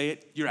you just say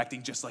it. You're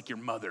acting just like your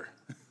mother.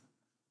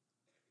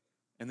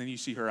 And then you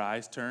see her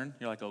eyes turn.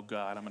 You're like, oh,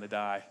 God, I'm going to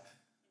die.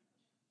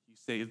 You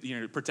say,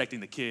 you're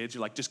protecting the kids.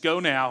 You're like, just go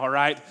now, all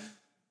right?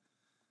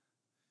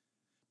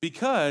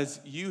 Because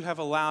you have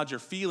allowed your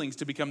feelings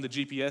to become the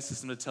GPS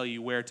system to tell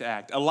you where to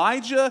act.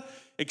 Elijah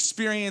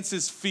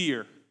experiences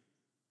fear.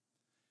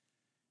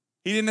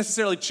 He didn't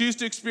necessarily choose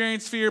to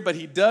experience fear, but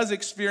he does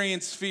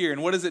experience fear.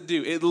 And what does it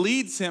do? It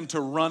leads him to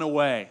run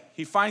away.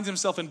 He finds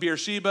himself in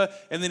Beersheba,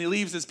 and then he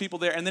leaves his people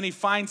there, and then he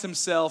finds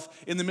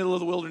himself in the middle of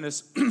the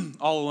wilderness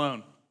all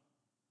alone.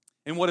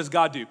 And what does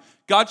God do?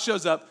 God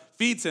shows up,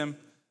 feeds him,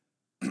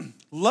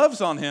 loves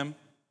on him,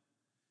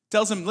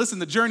 tells him, listen,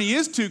 the journey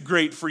is too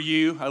great for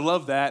you. I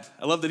love that.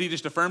 I love that he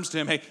just affirms to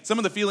him, hey, some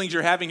of the feelings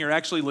you're having are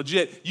actually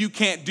legit. You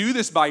can't do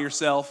this by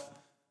yourself.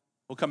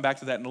 We'll come back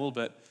to that in a little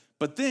bit.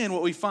 But then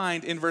what we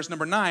find in verse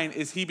number 9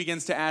 is he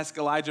begins to ask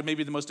Elijah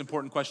maybe the most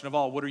important question of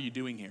all. What are you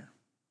doing here,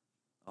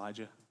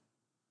 Elijah?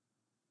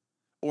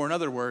 Or in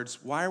other words,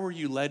 why were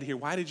you led here?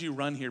 Why did you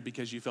run here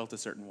because you felt a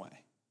certain way?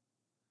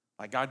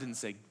 Like God didn't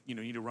say, you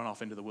need to run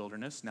off into the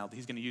wilderness. Now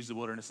he's going to use the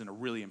wilderness in a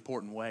really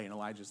important way in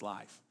Elijah's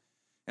life.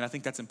 And I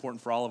think that's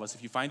important for all of us.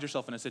 If you find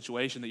yourself in a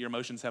situation that your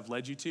emotions have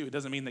led you to, it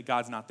doesn't mean that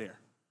God's not there.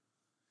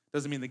 It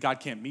doesn't mean that God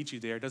can't meet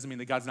you there. It doesn't mean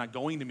that God's not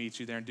going to meet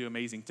you there and do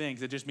amazing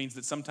things. It just means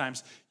that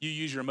sometimes you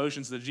use your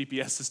emotions as a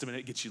GPS system and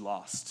it gets you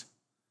lost.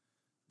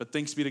 But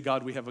thanks be to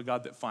God, we have a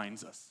God that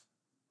finds us,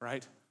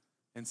 right?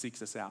 And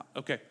seeks us out.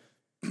 Okay,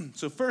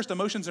 so first,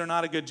 emotions are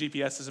not a good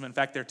GPS system. In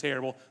fact, they're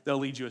terrible. They'll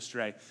lead you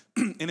astray.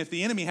 And if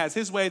the enemy has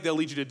his way, they'll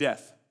lead you to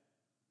death.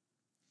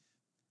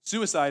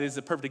 Suicide is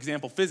a perfect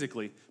example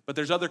physically, but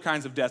there's other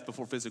kinds of death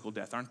before physical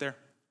death, aren't there?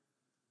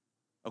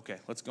 Okay,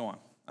 let's go on.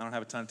 I don't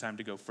have a ton of time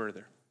to go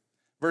further.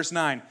 Verse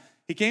 9,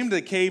 he came to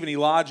the cave and he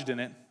lodged in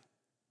it.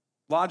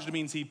 Lodged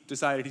means he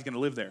decided he's going to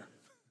live there.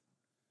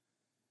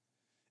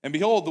 And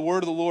behold, the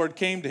word of the Lord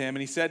came to him,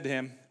 and he said to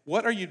him,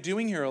 what are you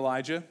doing here,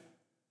 Elijah?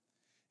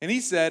 And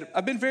he said,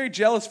 I've been very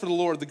jealous for the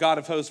Lord, the God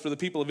of hosts, for the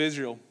people of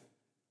Israel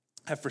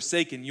have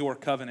forsaken your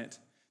covenant.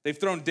 They've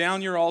thrown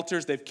down your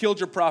altars, they've killed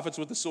your prophets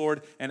with the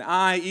sword, and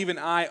I, even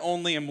I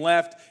only am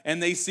left,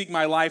 and they seek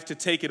my life to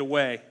take it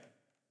away.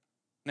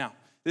 Now,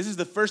 this is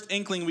the first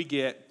inkling we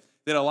get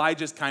that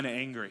Elijah's kind of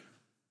angry.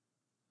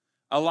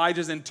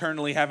 Elijah's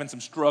internally having some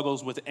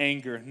struggles with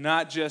anger,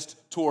 not just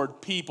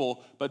toward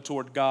people, but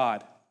toward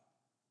God.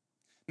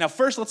 Now,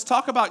 first, let's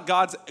talk about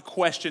God's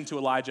question to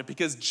Elijah,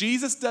 because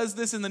Jesus does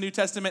this in the New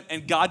Testament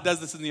and God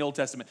does this in the Old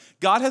Testament.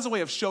 God has a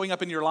way of showing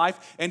up in your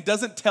life and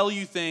doesn't tell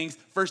you things.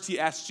 First, he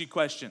asks you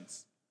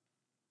questions.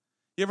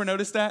 You ever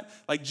notice that?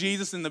 Like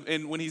Jesus,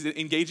 when he's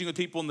engaging with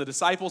people and the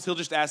disciples, he'll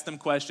just ask them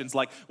questions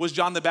like, was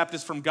John the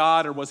Baptist from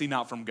God or was he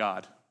not from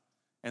God?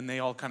 And they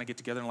all kind of get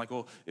together and like,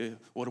 well,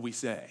 what do we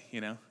say,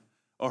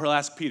 Or he'll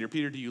ask Peter,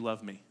 Peter, do you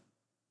love me?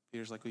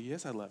 Peter's like, well,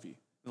 yes, I love you.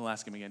 And he'll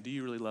ask him again, do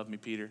you really love me,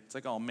 Peter? It's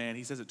like, oh man,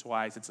 he says it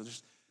twice.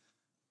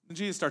 And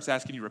Jesus starts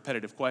asking you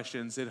repetitive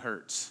questions. It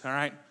hurts, all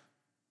right?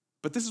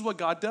 But this is what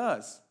God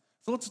does.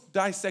 So let's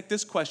dissect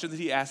this question that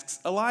he asks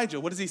Elijah.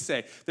 What does he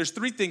say? There's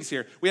three things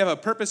here. We have a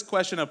purpose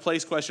question, a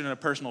place question, and a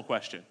personal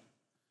question.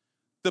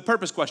 The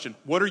purpose question,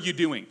 what are you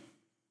doing?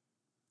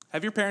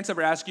 Have your parents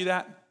ever asked you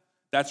that?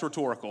 That's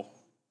rhetorical.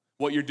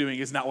 What you're doing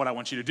is not what I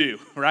want you to do,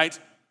 right?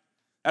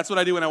 That's what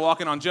I do when I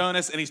walk in on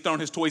Jonas and he's throwing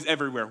his toys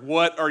everywhere.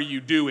 What are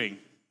you doing?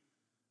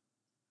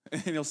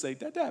 And he'll say,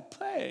 Dad,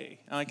 play.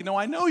 I'm like, no,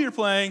 I know you're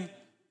playing.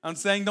 I'm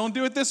saying don't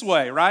do it this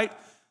way, right?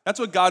 That's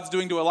what God's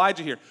doing to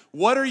Elijah here.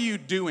 What are you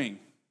doing?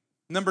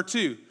 Number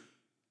two,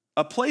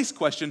 a place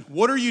question.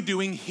 What are you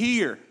doing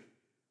here?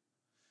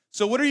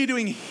 So what are you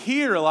doing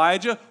here,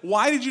 Elijah?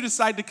 Why did you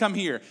decide to come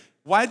here?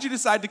 Why did you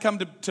decide to come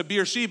to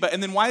Beersheba?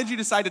 And then why did you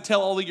decide to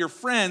tell all of your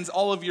friends,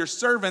 all of your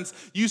servants,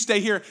 you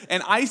stay here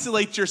and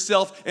isolate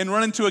yourself and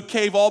run into a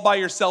cave all by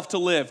yourself to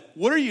live?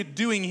 What are you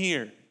doing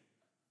here?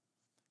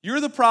 You're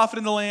the prophet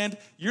in the land.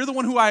 You're the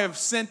one who I have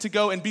sent to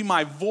go and be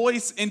my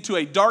voice into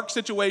a dark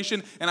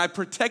situation, and I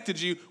protected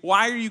you.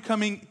 Why are you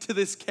coming to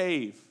this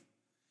cave?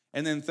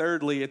 And then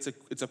thirdly, it's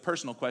a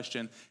personal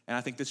question, and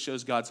I think this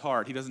shows God's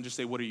heart. He doesn't just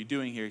say, what are you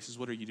doing here? He says,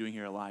 what are you doing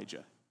here,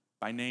 Elijah?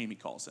 By name, he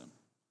calls him.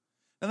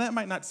 Now, that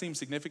might not seem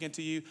significant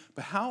to you,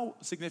 but how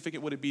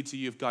significant would it be to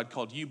you if God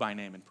called you by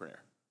name in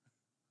prayer?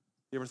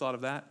 You ever thought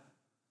of that?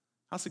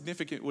 How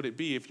significant would it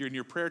be if you're in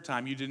your prayer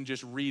time, you didn't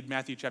just read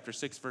Matthew chapter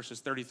 6,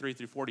 verses 33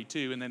 through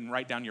 42, and then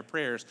write down your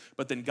prayers,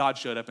 but then God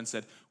showed up and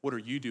said, what are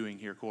you doing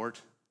here,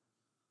 Kort?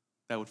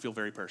 That would feel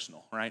very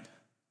personal, right?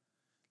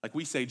 Like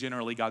we say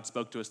generally, God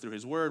spoke to us through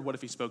his word. What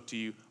if he spoke to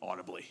you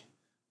audibly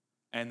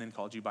and then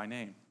called you by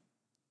name?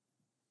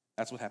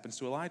 That's what happens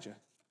to Elijah.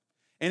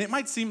 And it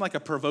might seem like a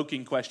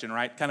provoking question,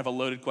 right? Kind of a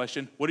loaded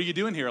question. What are you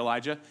doing here,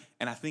 Elijah?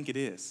 And I think it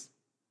is.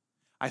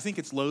 I think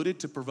it's loaded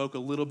to provoke a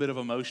little bit of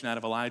emotion out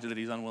of Elijah that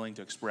he's unwilling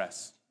to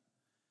express.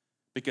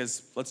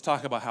 Because let's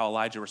talk about how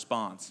Elijah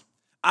responds.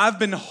 I've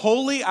been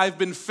holy, I've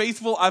been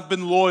faithful, I've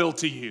been loyal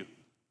to you.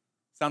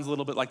 Sounds a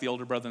little bit like the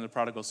older brother in the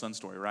prodigal son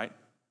story, right?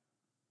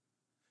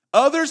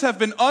 Others have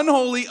been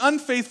unholy,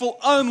 unfaithful,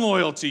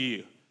 unloyal to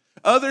you.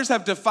 Others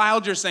have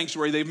defiled your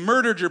sanctuary. They've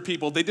murdered your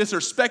people. They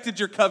disrespected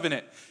your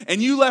covenant.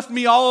 And you left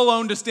me all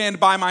alone to stand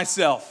by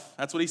myself.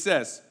 That's what he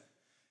says.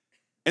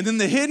 And then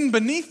the hidden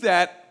beneath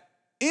that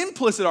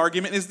implicit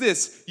argument is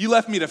this. You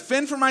left me to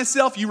fend for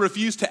myself. You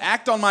refused to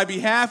act on my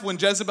behalf when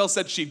Jezebel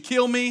said she'd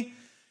kill me.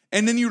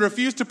 And then you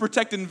refused to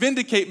protect and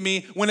vindicate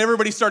me when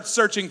everybody starts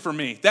searching for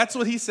me. That's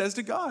what he says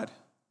to God.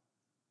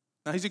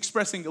 Now he's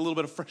expressing a little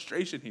bit of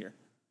frustration here.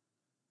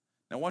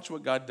 Now watch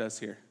what God does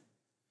here.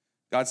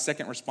 God's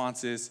second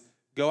response is,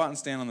 go out and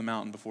stand on the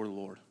mountain before the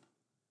Lord.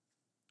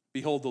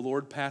 Behold, the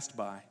Lord passed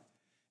by,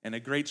 and a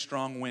great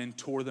strong wind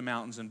tore the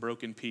mountains and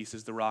broke in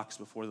pieces the rocks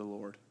before the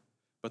Lord.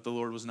 But the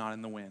Lord was not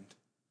in the wind.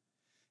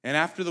 And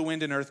after the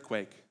wind, an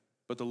earthquake,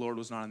 but the Lord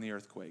was not in the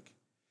earthquake.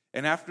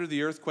 And after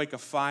the earthquake, a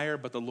fire,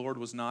 but the Lord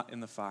was not in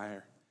the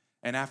fire.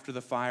 And after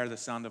the fire, the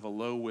sound of a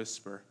low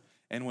whisper.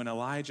 And when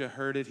Elijah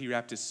heard it, he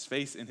wrapped his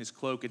face in his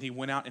cloak, and he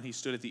went out and he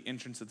stood at the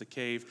entrance of the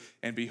cave.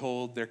 And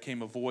behold, there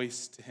came a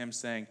voice to him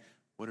saying,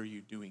 what are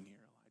you doing here,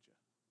 Elijah?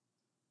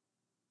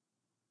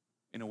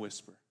 In a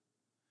whisper.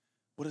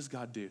 What does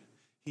God do?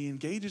 He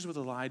engages with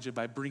Elijah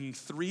by bringing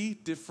three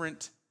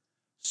different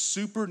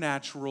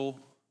supernatural,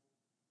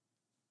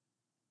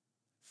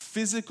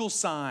 physical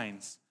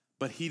signs,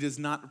 but he does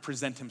not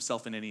present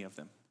himself in any of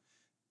them.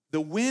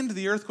 The wind,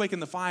 the earthquake,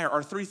 and the fire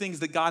are three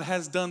things that God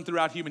has done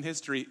throughout human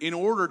history in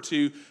order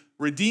to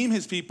redeem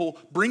his people,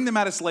 bring them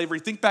out of slavery.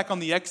 Think back on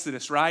the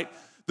Exodus, right?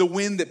 The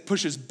wind that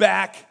pushes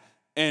back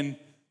and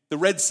the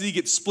Red Sea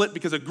gets split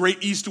because a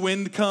great east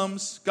wind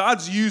comes.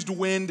 God's used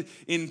wind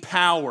in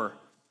power.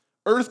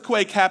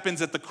 Earthquake happens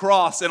at the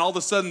cross, and all of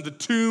a sudden the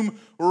tomb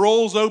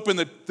rolls open.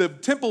 The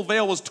temple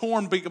veil was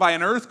torn by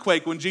an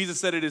earthquake when Jesus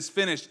said it is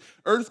finished.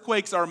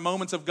 Earthquakes are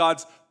moments of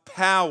God's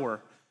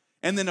power.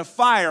 And then a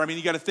fire,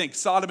 you got to think,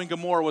 Sodom and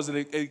Gomorrah was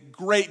a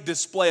great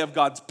display of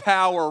God's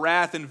power,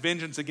 wrath, and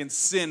vengeance against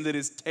sin that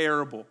is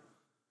terrible.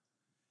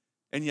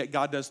 And yet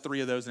God does three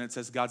of those, and it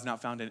says God's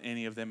not found in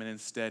any of them, and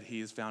instead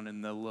he is found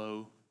in the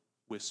low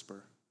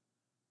whisper.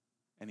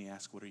 And he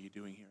asks, what are you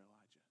doing here,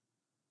 Elijah?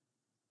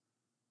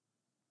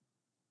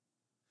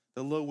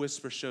 The low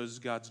whisper shows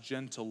God's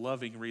gentle,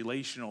 loving,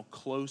 relational,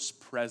 close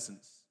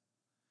presence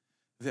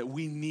that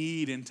we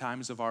need in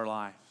times of our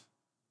life.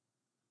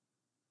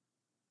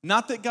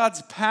 Not that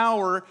God's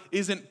power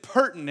isn't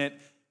pertinent,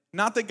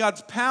 not that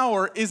God's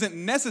power isn't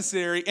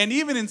necessary, and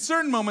even in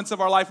certain moments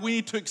of our life, we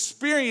need to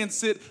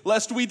experience it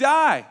lest we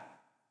die.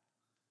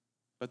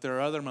 But there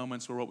are other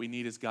moments where what we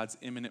need is God's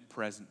imminent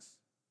presence.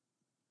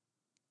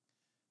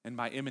 And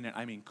by imminent,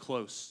 I mean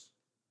close,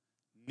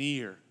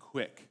 near,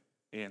 quick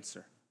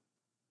answer.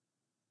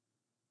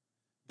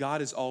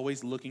 God is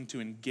always looking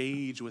to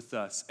engage with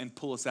us and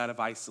pull us out of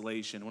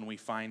isolation when we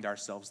find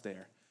ourselves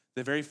there.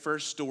 The very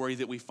first story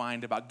that we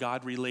find about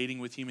God relating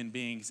with human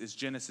beings is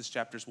Genesis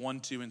chapters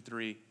 1, 2, and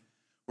 3,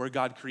 where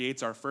God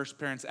creates our first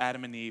parents,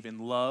 Adam and Eve, in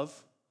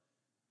love.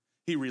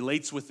 He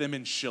relates with them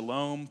in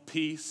shalom,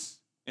 peace,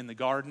 in the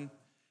garden.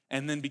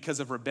 And then because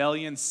of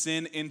rebellion,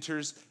 sin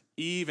enters.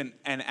 Eve and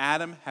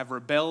Adam have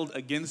rebelled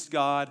against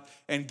God,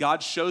 and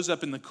God shows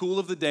up in the cool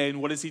of the day,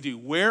 and what does he do?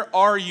 Where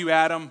are you,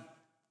 Adam?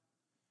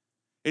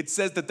 It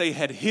says that they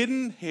had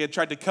hidden, they had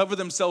tried to cover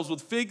themselves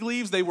with fig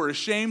leaves, they were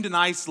ashamed and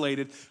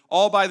isolated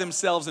all by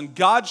themselves, and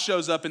God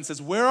shows up and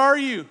says, where are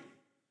you?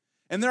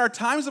 And there are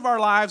times of our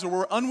lives where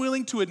we're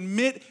unwilling to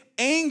admit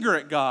anger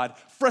at God,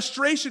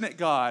 frustration at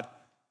God,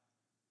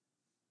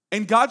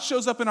 and God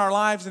shows up in our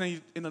lives and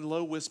he, in a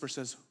low whisper,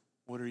 says,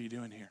 what are you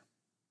doing here?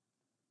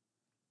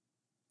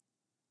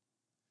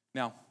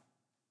 Now,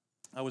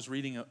 I was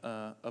reading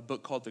a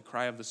book called The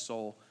Cry of the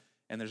Soul,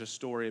 and there's a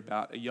story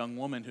about a young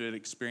woman who had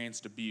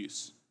experienced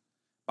abuse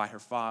by her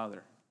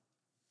father,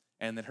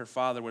 and that her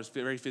father was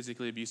very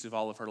physically abusive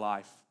all of her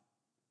life.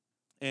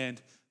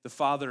 And the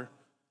father,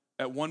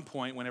 at one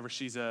point, whenever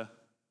she's a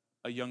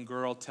young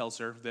girl, tells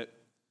her that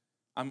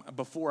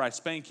before I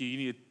spank you, you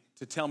need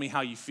to tell me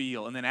how you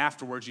feel, and then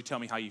afterwards you tell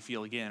me how you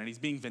feel again. And he's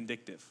being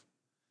vindictive.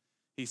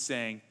 He's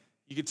saying,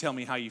 you could tell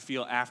me how you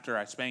feel after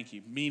I spank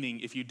you, meaning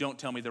if you don't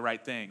tell me the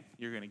right thing,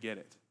 you're going to get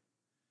it.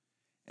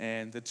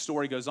 And the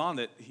story goes on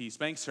that he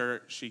spanks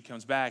her, she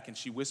comes back, and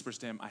she whispers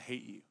to him, I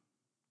hate you.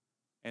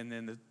 And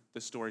then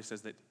the story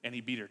says that, and he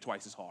beat her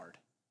twice as hard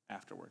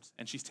afterwards.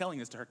 And she's telling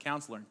this to her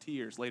counselor in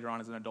tears later on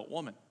as an adult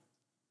woman.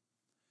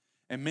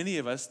 And many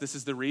of us, this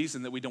is the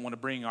reason that we don't want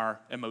to bring our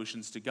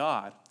emotions to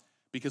God,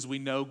 because we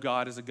know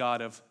God is a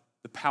God of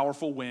the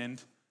powerful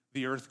wind,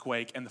 the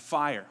earthquake, and the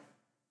fire.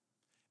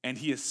 And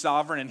he is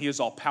sovereign, and he is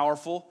all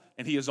powerful,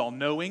 and he is all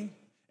knowing.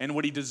 And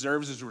what he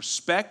deserves is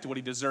respect. What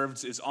he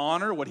deserves is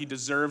honor. What he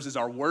deserves is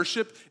our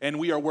worship. And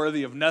we are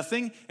worthy of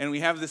nothing. And we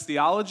have this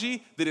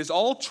theology that is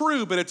all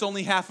true, but it's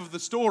only half of the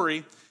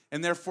story.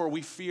 And therefore,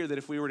 we fear that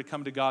if we were to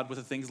come to God with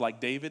the things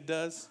like David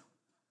does,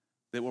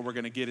 that what we're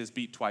going to get is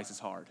beat twice as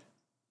hard.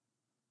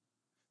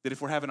 That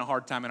if we're having a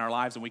hard time in our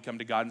lives and we come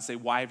to God and say,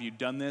 why have you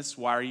done this?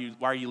 Why are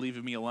you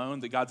leaving me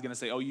alone? That God's going to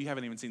say, oh, you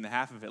haven't even seen the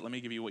half of it. Let me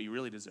give you what you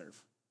really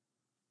deserve.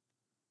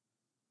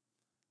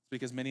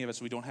 Because many of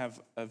us, we don't have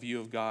a view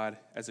of God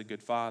as a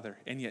good father.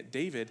 And yet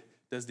David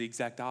does the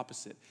exact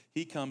opposite.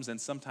 He comes and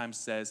sometimes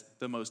says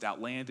the most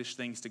outlandish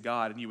things to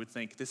God, and you would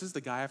think, this is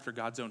the guy after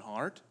God's own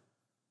heart?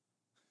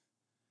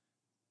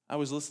 I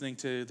was listening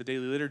to the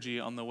Daily Liturgy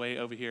on the way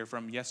over here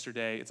from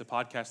yesterday. It's a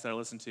podcast that I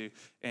listened to,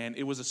 and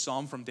it was a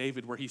psalm from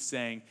David where he's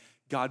saying,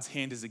 God's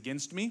hand is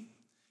against me,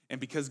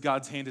 and because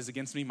God's hand is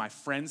against me, my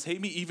friends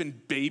hate me.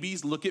 Even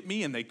babies look at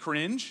me and they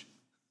cringe.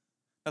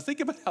 Now think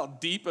about how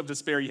deep of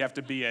despair you have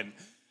to be in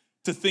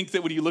to think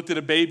that when you looked at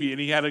a baby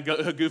and he had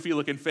a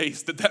goofy-looking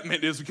face, that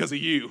meant it was because of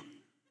you.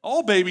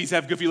 All babies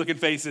have goofy-looking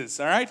faces,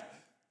 all right?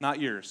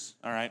 Not yours,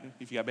 all right?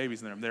 If you got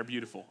babies in them, they're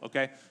beautiful,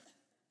 okay?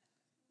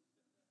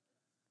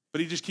 But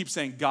he just keeps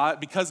saying,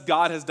 God, because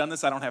God has done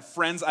this, I don't have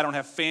friends, I don't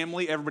have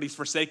family, everybody's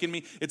forsaken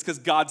me. It's because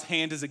God's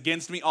hand is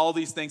against me, all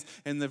these things.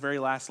 And the very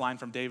last line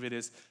from David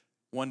is,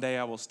 one day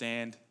I will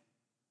stand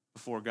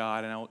before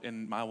God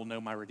and I will know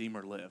my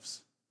Redeemer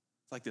lives.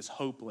 It's like this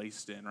hope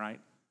laced in, right?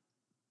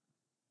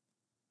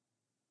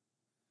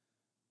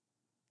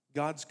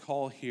 God's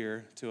call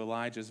here to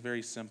Elijah is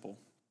very simple.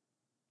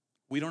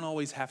 We don't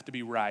always have to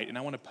be right, and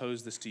I want to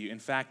pose this to you. In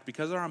fact,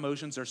 because our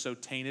emotions are so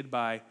tainted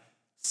by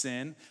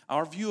sin,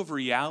 our view of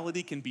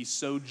reality can be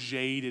so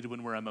jaded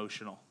when we're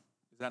emotional.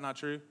 Is that not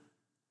true?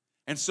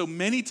 And so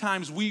many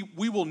times we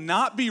will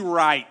not be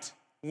right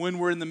when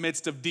we're in the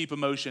midst of deep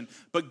emotion.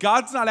 But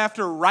God's not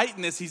after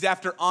rightness, he's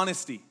after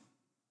honesty.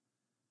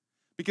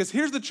 Because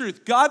here's the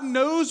truth. God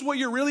knows what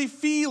you're really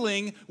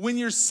feeling when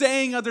you're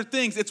saying other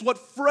things. It's what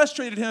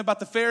frustrated him about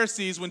the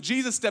Pharisees when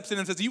Jesus steps in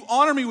and says, you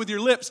honor me with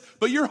your lips,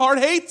 but your heart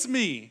hates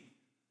me.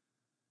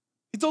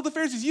 He told the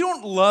Pharisees, you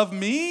don't love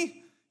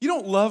me. You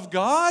don't love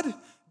God.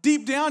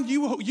 Deep down,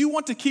 you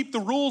want to keep the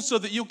rules so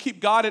that you'll keep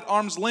God at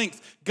arm's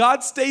length.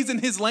 God stays in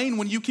his lane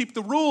when you keep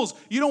the rules.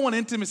 You don't want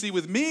intimacy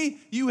with me.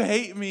 You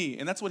hate me.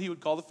 And that's what he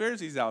would call the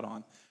Pharisees out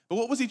on. But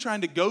what was he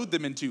trying to goad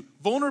them into?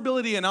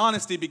 Vulnerability and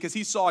honesty, because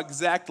he saw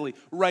exactly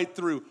right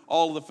through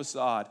all of the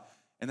facade.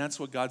 And that's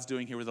what God's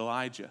doing here with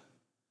Elijah.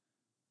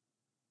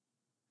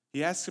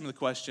 He asks him the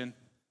question.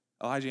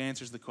 Elijah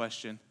answers the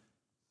question.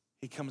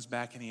 He comes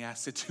back and he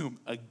asks it to him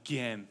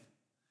again.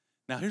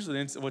 Now, here's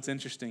what's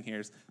interesting here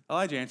is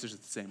Elijah answers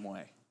it the same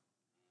way.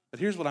 But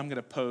here's what I'm going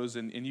to pose,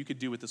 and you could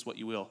do with this what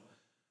you will.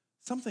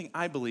 Something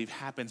I believe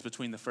happens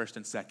between the first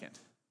and second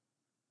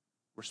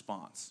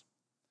response.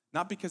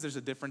 Not because there's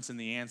a difference in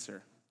the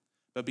answer,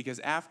 but because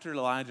after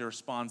Elijah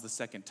responds the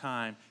second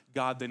time,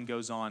 God then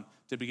goes on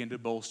to begin to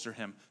bolster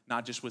him,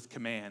 not just with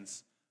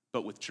commands,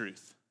 but with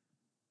truth.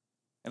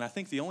 And I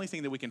think the only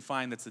thing that we can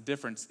find that's the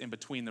difference in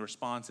between the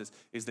responses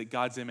is that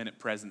God's imminent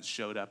presence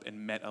showed up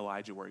and met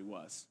Elijah where he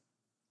was.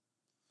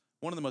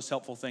 One of the most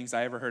helpful things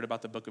I ever heard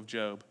about the book of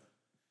Job,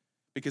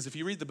 because if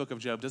you read the book of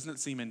Job, doesn't it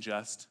seem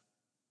unjust?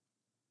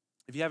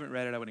 If you haven't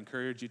read it, I would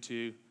encourage you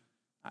to.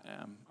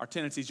 Our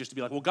tendency is just to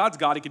be like, well, God's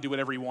God, he can do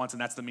whatever he wants,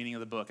 and that's the meaning of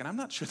the book. And I'm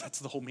not sure that's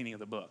the whole meaning of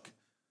the book,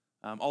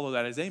 although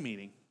that is a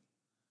meaning.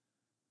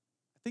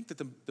 I think that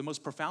the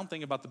most profound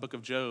thing about the book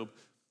of Job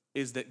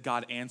is that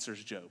God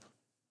answers Job.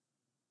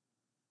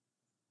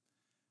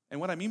 And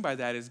what I mean by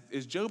that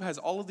is Job has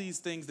all of these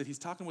things that he's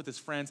talking with his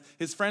friends.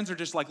 His friends are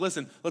just like,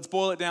 listen, let's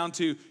boil it down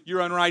to you're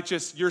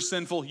unrighteous, you're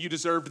sinful, you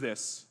deserved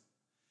this.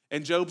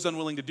 And Job's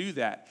unwilling to do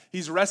that.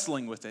 He's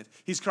wrestling with it.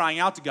 He's crying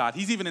out to God.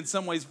 He's even in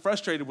some ways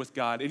frustrated with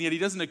God. And yet he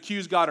doesn't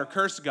accuse God or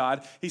curse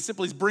God. He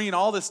simply is bringing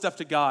all this stuff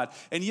to God.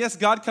 And yes,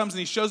 God comes and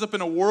he shows up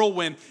in a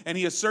whirlwind and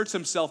he asserts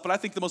himself. But I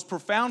think the most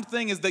profound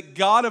thing is that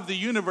God of the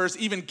universe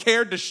even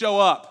cared to show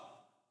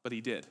up. But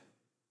he did.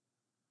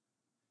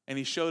 And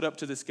he showed up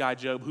to this guy,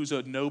 Job, who's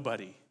a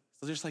nobody.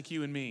 So just like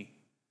you and me.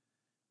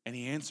 And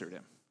he answered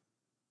him.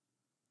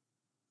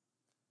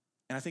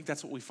 And I think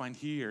that's what we find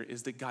here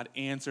is that God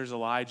answers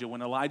Elijah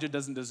when Elijah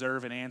doesn't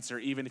deserve an answer,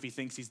 even if he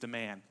thinks he's the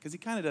man. Because he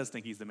kind of does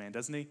think he's the man,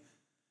 doesn't he?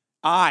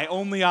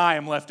 Only I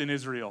am left in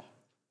Israel.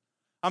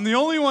 I'm the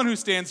only one who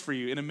stands for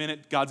you. In a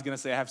minute, God's going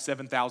to say, I have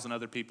 7,000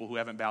 other people who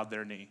haven't bowed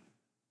their knee.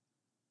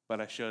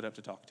 But I showed up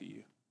to talk to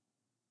you.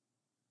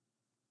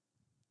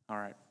 All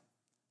right.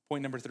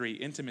 Point number 3,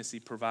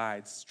 intimacy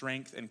provides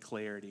strength and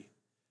clarity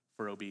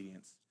for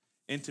obedience.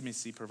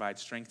 Intimacy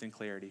provides strength and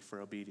clarity for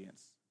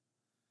obedience.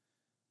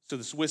 So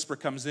this whisper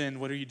comes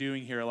in, what are you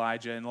doing here,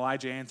 Elijah? And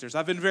Elijah answers,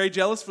 I've been very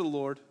jealous for the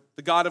Lord,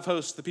 the God of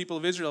hosts. The people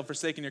of Israel have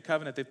forsaken your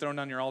covenant. They've thrown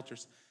down your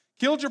altars.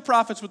 Killed your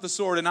prophets with the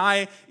sword,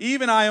 and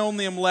even I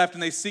only am left,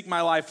 and they seek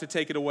my life to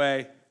take it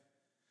away.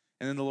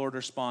 And then the Lord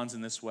responds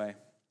in this way.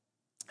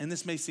 And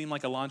this may seem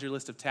like a laundry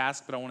list of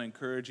tasks, but I want to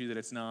encourage you that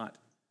it's not.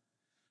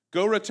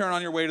 Go return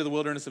on your way to the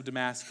wilderness of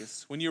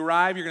Damascus. When you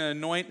arrive, you're going to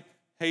anoint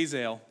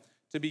Hazael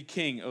to be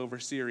king over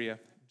Syria.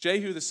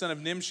 Jehu, the son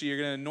of Nimshi, you're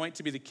going to anoint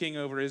to be the king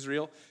over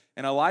Israel.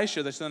 And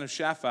Elisha, the son of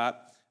Shaphat,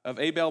 of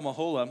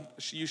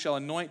Abel-Meholah, you shall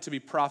anoint to be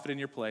prophet in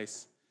your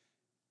place.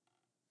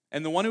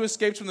 And the one who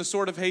escapes from the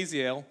sword of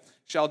Hazael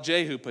shall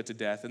Jehu put to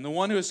death. And the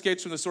one who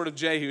escapes from the sword of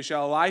Jehu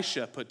shall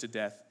Elisha put to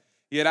death.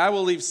 Yet I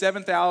will leave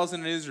 7,000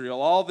 in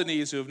Israel, all the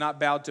knees who have not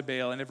bowed to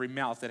Baal, and every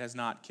mouth that has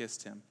not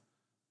kissed him.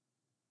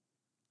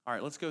 All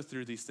right, let's go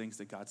through these things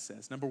that God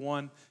says. Number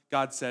one,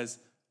 God says,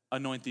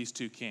 anoint these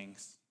 2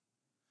 kings.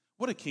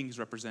 What do kings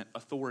represent?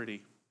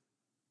 Authority.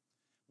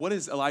 What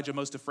is Elijah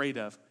most afraid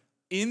of?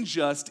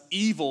 Unjust,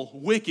 evil,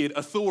 wicked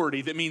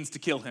authority that means to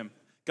kill him.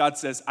 God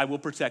says, I will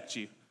protect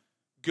you.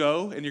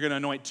 Go, and you're going to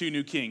anoint 2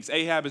 new kings.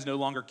 Ahab is no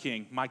longer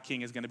king. My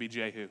king is going to be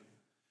Jehu.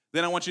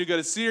 Then I want you to go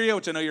to Syria,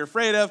 which I know you're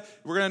afraid of.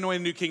 We're going to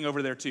anoint a new king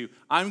over there too.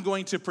 I'm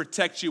going to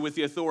protect you with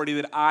the authority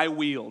that I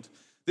wield.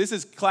 This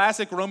is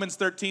classic Romans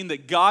 13,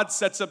 that God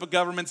sets up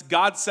governments,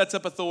 God sets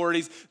up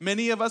authorities.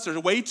 Many of us are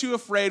way too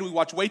afraid. We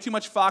watch way too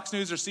much Fox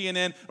News or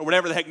CNN or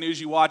whatever the heck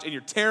news you watch, and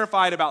you're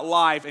terrified about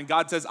life. And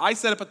God says, I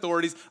set up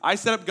authorities, I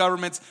set up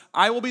governments,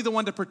 I will be the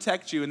one to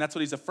protect you. And that's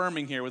what he's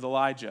affirming here with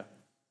Elijah.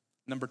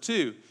 Number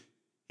 2,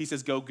 he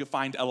says, go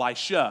find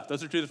Elisha.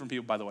 Those are 2 different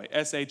people, by the way.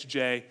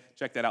 SHJ,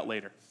 check that out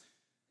later.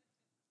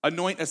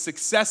 Anoint a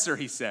successor,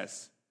 he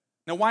says.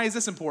 Now, why is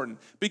this important?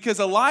 Because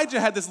Elijah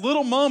had this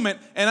little moment,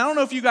 and I don't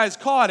know if you guys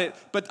caught it,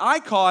 but I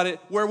caught it,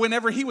 where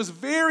whenever he was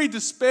very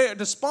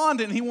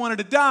despondent and he wanted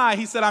to die,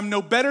 he said, I'm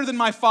no better than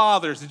my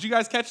fathers. Did you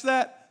guys catch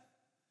that?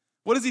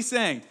 What is he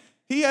saying?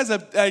 He has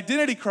an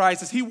identity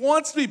crisis. He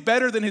wants to be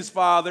better than his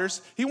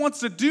fathers. He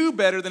wants to do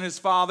better than his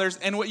fathers.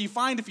 And what you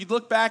find if you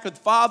look back at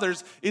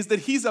fathers is that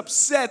he's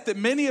upset that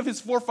many of his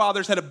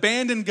forefathers had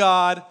abandoned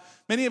God.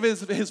 Many of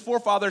his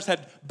forefathers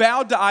had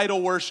bowed to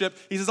idol worship.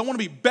 He says, I want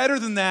to be better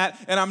than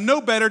that, and I'm no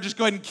better. Just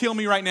go ahead and kill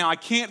me right now. I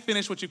can't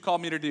finish what you've called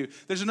me to do.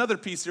 There's another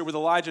piece here with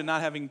Elijah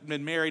not having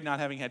been married, not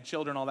having had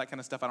children, all that kind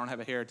of stuff. I don't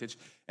have a heritage.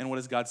 And what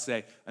does God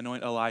say?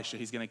 Anoint Elisha.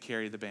 He's going to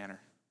carry the banner.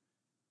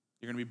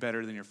 You're going to be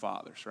better than your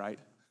fathers, right?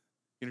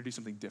 You're going to do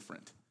something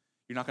different.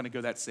 You're not going to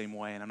go that same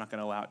way, and I'm not going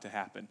to allow it to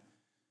happen.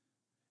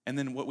 And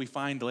then what we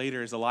find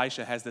later is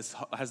Elisha has this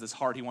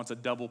heart. He wants a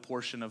double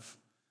portion of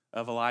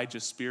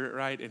Elijah's spirit,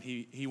 right? And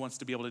he wants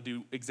to be able to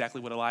do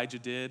exactly what Elijah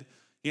did.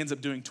 He ends up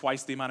doing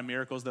twice the amount of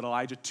miracles that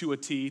Elijah, to a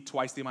T,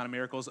 twice the amount of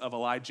miracles of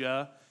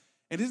Elijah.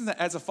 And isn't that,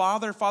 as a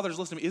fathers,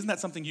 listen to me, isn't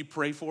that something you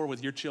pray for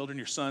with your children,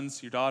 your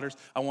sons, your daughters?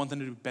 I want them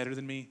to do better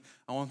than me.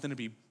 I want them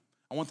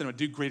to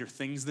do greater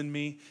things than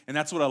me. And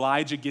that's what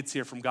Elijah gets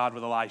here from God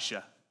with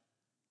Elisha.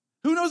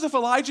 Who knows if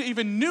Elijah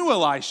even knew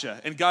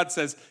Elisha? And God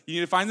says, you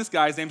need to find this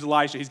guy. His name's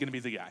Elisha. He's going to be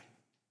the guy.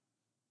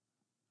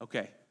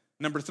 Okay.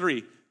 Number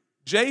 3,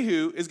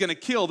 Jehu is going to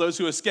kill those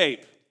who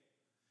escape.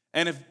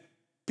 And if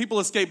people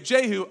escape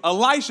Jehu,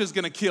 Elisha is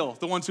going to kill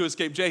the ones who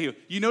escape Jehu.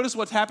 You notice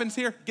what happens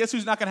here? Guess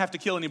who's not going to have to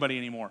kill anybody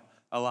anymore?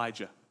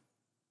 Elijah.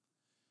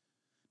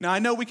 Now, I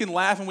know we can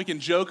laugh and we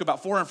can joke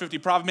about 450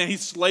 prophets. Man, he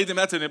slayed them.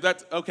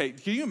 That's okay.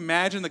 Can you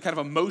imagine the kind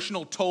of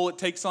emotional toll it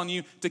takes on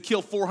you to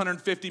kill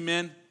 450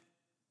 men?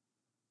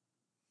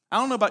 I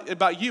don't know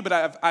about you,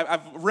 but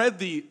I've read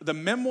the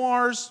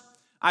memoirs.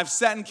 I've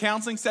sat in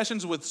counseling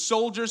sessions with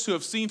soldiers who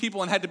have seen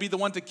people and had to be the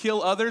one to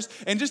kill others.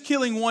 And just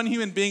killing one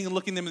human being and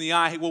looking them in the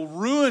eye will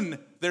ruin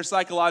their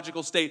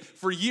psychological state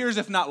for years,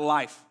 if not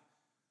life.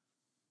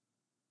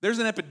 There's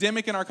an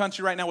epidemic in our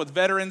country right now with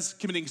veterans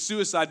committing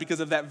suicide because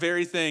of that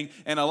very thing.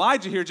 And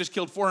Elijah here just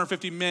killed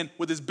 450 men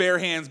with his bare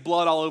hands,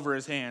 blood all over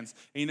his hands.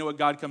 And you know what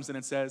God comes in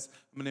and says?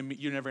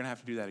 You're never going to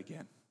have to do that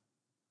again.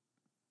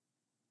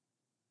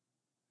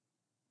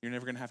 You're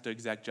never going to have to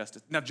exact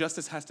justice. Now,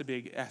 justice has to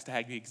be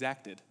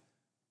exacted,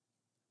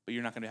 but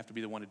you're not going to have to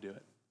be the one to do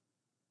it.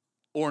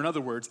 Or in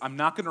other words, I'm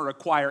not going to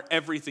require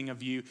everything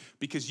of you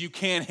because you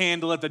can't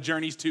handle it. The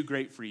journey's too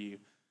great for you.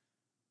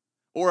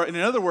 Or in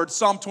other words,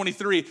 Psalm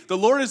 23, the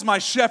Lord is my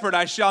shepherd,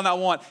 I shall not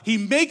want. He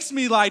makes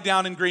me lie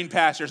down in green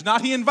pastures.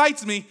 Not he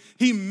invites me,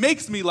 he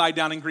makes me lie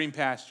down in green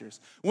pastures.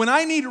 When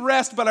I need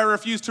rest, but I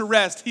refuse to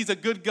rest, he's a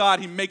good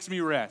God, he makes me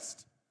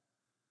rest.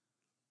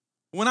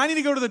 When I need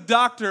to go to the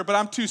doctor, but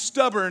I'm too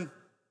stubborn,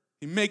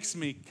 he makes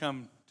me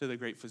come to the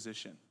great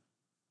physician.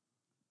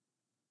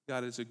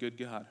 God is a good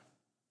God.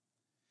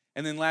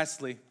 And then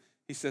lastly,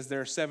 he says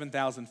there are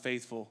 7,000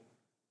 faithful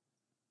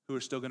who are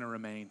still going to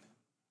remain.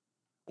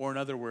 Or in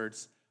other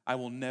words, I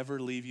will never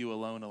leave you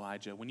alone,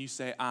 Elijah. When you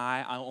say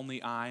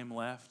only I am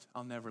left,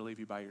 I'll never leave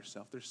you by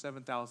yourself. There's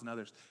 7,000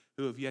 others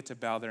who have yet to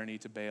bow their knee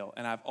to Baal,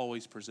 and I've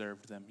always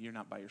preserved them. You're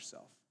not by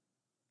yourself.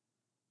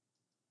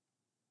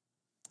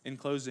 In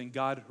closing,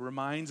 God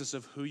reminds us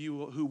of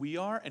who we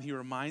are, and he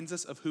reminds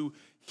us of who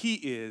he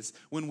is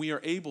when we are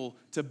able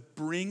to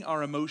bring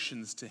our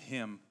emotions to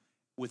him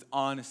with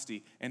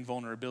honesty and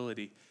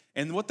vulnerability.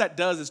 And what that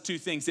does is 2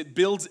 things. It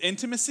builds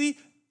intimacy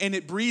and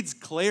it breeds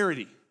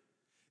clarity.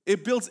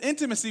 It builds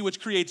intimacy,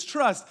 which creates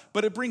trust,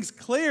 but it brings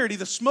clarity.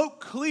 The smoke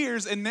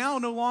clears, and now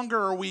no longer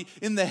are we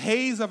in the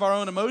haze of our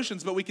own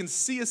emotions, but we can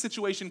see a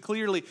situation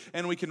clearly,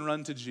 and we can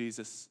run to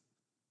Jesus.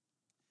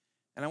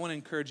 And I want to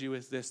encourage you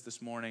with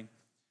this morning.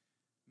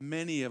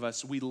 Many of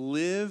us, we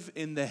live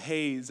in the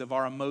haze of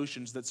our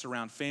emotions that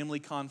surround family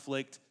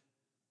conflict,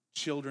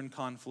 children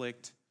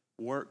conflict,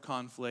 work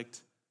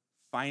conflict,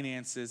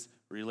 finances,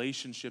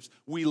 relationships.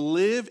 We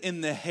live in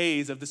the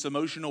haze of this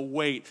emotional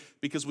weight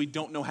because we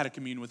don't know how to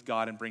commune with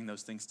God and bring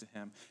those things to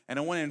him. And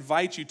I want to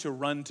invite you to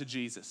run to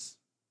Jesus.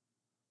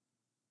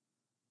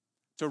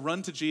 To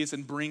run to Jesus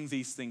and bring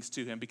these things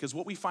to him. Because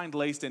what we find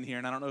laced in here,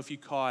 and I don't know if you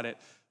caught it,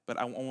 but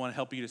I want to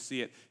help you to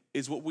see it,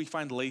 is what we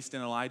find laced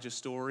in Elijah's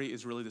story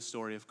is really the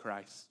story of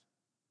Christ.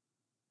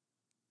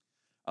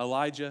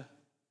 Elijah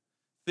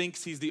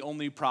thinks he's the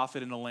only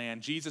prophet in the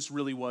land. Jesus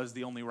really was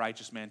the only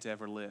righteous man to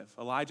ever live.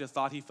 Elijah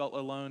thought he felt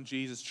alone.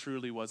 Jesus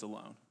truly was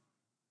alone.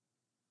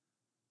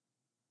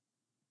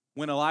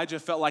 When Elijah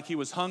felt like he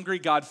was hungry,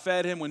 God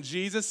fed him. When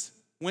Jesus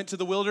went to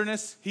the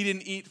wilderness, he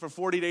didn't eat for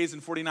 40 days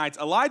and 40 nights.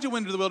 Elijah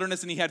went to the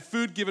wilderness and he had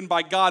food given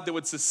by God that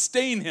would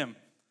sustain him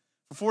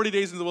for 40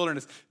 days in the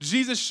wilderness.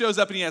 Jesus shows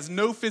up and he has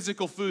no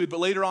physical food, but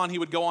later on he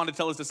would go on to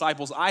tell his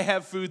disciples, I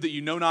have food that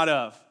you know not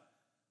of.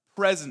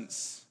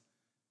 Presence.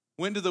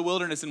 Went to the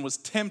wilderness and was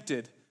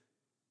tempted.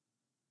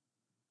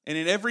 And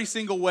in every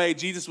single way,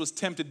 Jesus was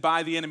tempted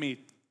by the enemy.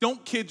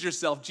 Don't kid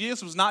yourself.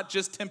 Jesus was not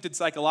just tempted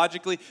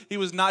psychologically. He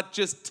was not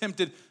just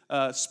tempted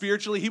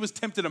spiritually. He was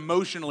tempted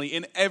emotionally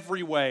in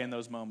every way in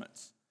those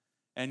moments.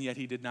 And yet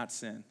he did not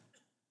sin.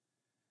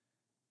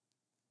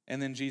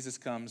 And then Jesus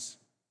comes.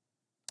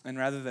 And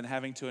rather than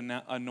having to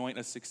anoint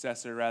a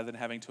successor, rather than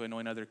having to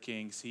anoint other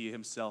kings, he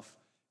himself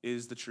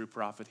is the true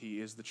prophet. He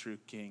is the true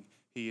king.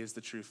 He is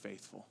the true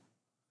faithful.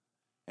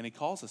 And he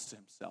calls us to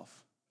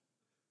himself.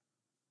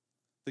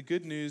 The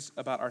good news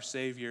about our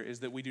Savior is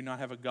that we do not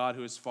have a God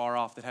who is far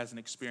off, that hasn't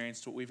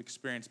experienced what we've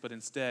experienced, but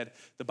instead,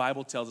 the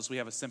Bible tells us we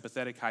have a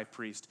sympathetic high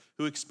priest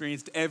who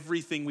experienced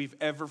everything we've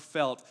ever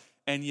felt,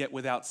 and yet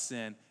without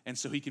sin. And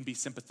so he can be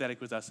sympathetic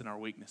with us in our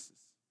weaknesses.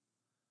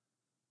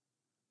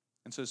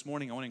 And so this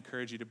morning, I want to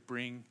encourage you to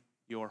bring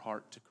your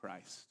heart to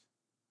Christ.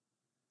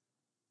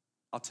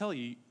 I'll tell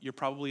you, you're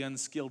probably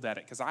unskilled at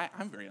it, because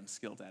I'm very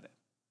unskilled at it.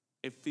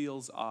 It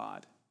feels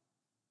odd.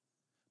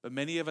 But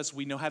many of us,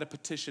 we know how to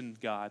petition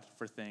God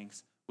for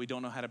things. We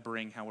don't know how to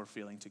bring how we're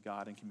feeling to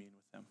God and commune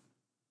with him.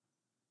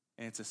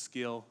 And it's a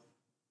skill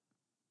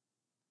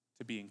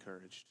to be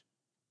encouraged.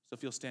 So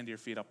if you'll stand to your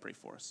feet, I'll pray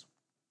for us.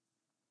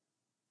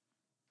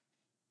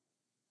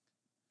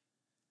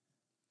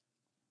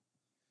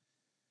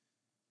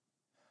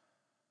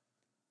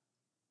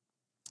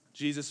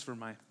 Jesus, for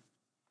my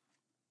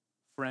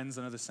friends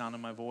under the sound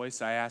of my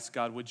voice, I ask,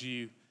 God, would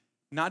you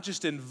not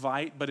just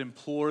invite, but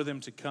implore them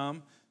to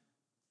come?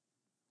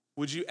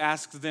 Would you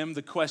ask them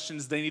the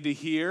questions they need to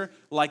hear,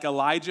 like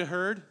Elijah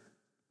heard?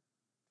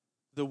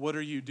 What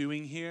are you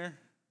doing here?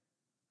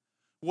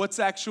 What's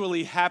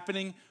actually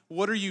happening?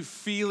 What are you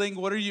feeling?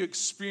 What are you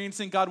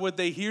experiencing? God, would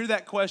they hear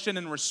that question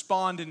and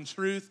respond in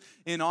truth,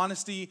 in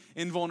honesty,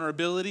 in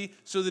vulnerability,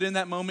 so that in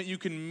that moment you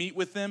can meet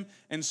with them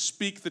and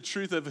speak the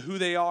truth of who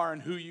they are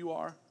and who you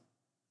are?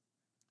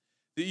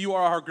 That you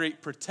are our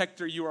great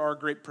protector, you are our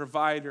great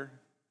provider,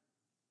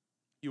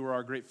 you are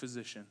our great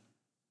physician.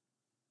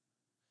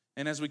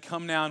 And as we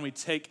come now and we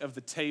take of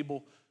the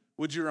table,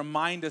 would you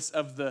remind us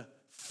of the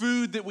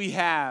food that we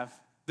have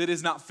that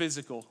is not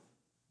physical,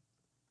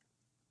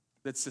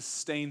 that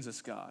sustains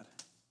us, God,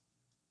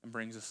 and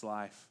brings us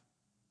life?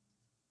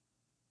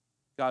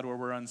 God, where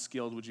we're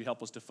unskilled, would you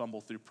help us to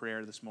fumble through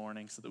prayer this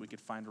morning so that we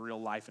could find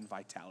real life and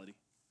vitality?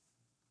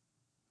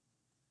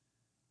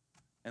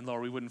 And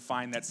Lord, we wouldn't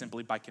find that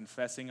simply by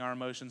confessing our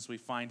emotions. We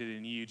find it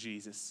in you,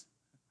 Jesus,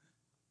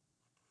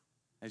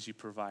 as you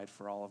provide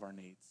for all of our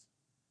needs.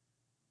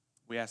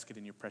 We ask it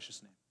in your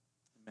precious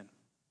name.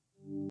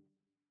 Amen.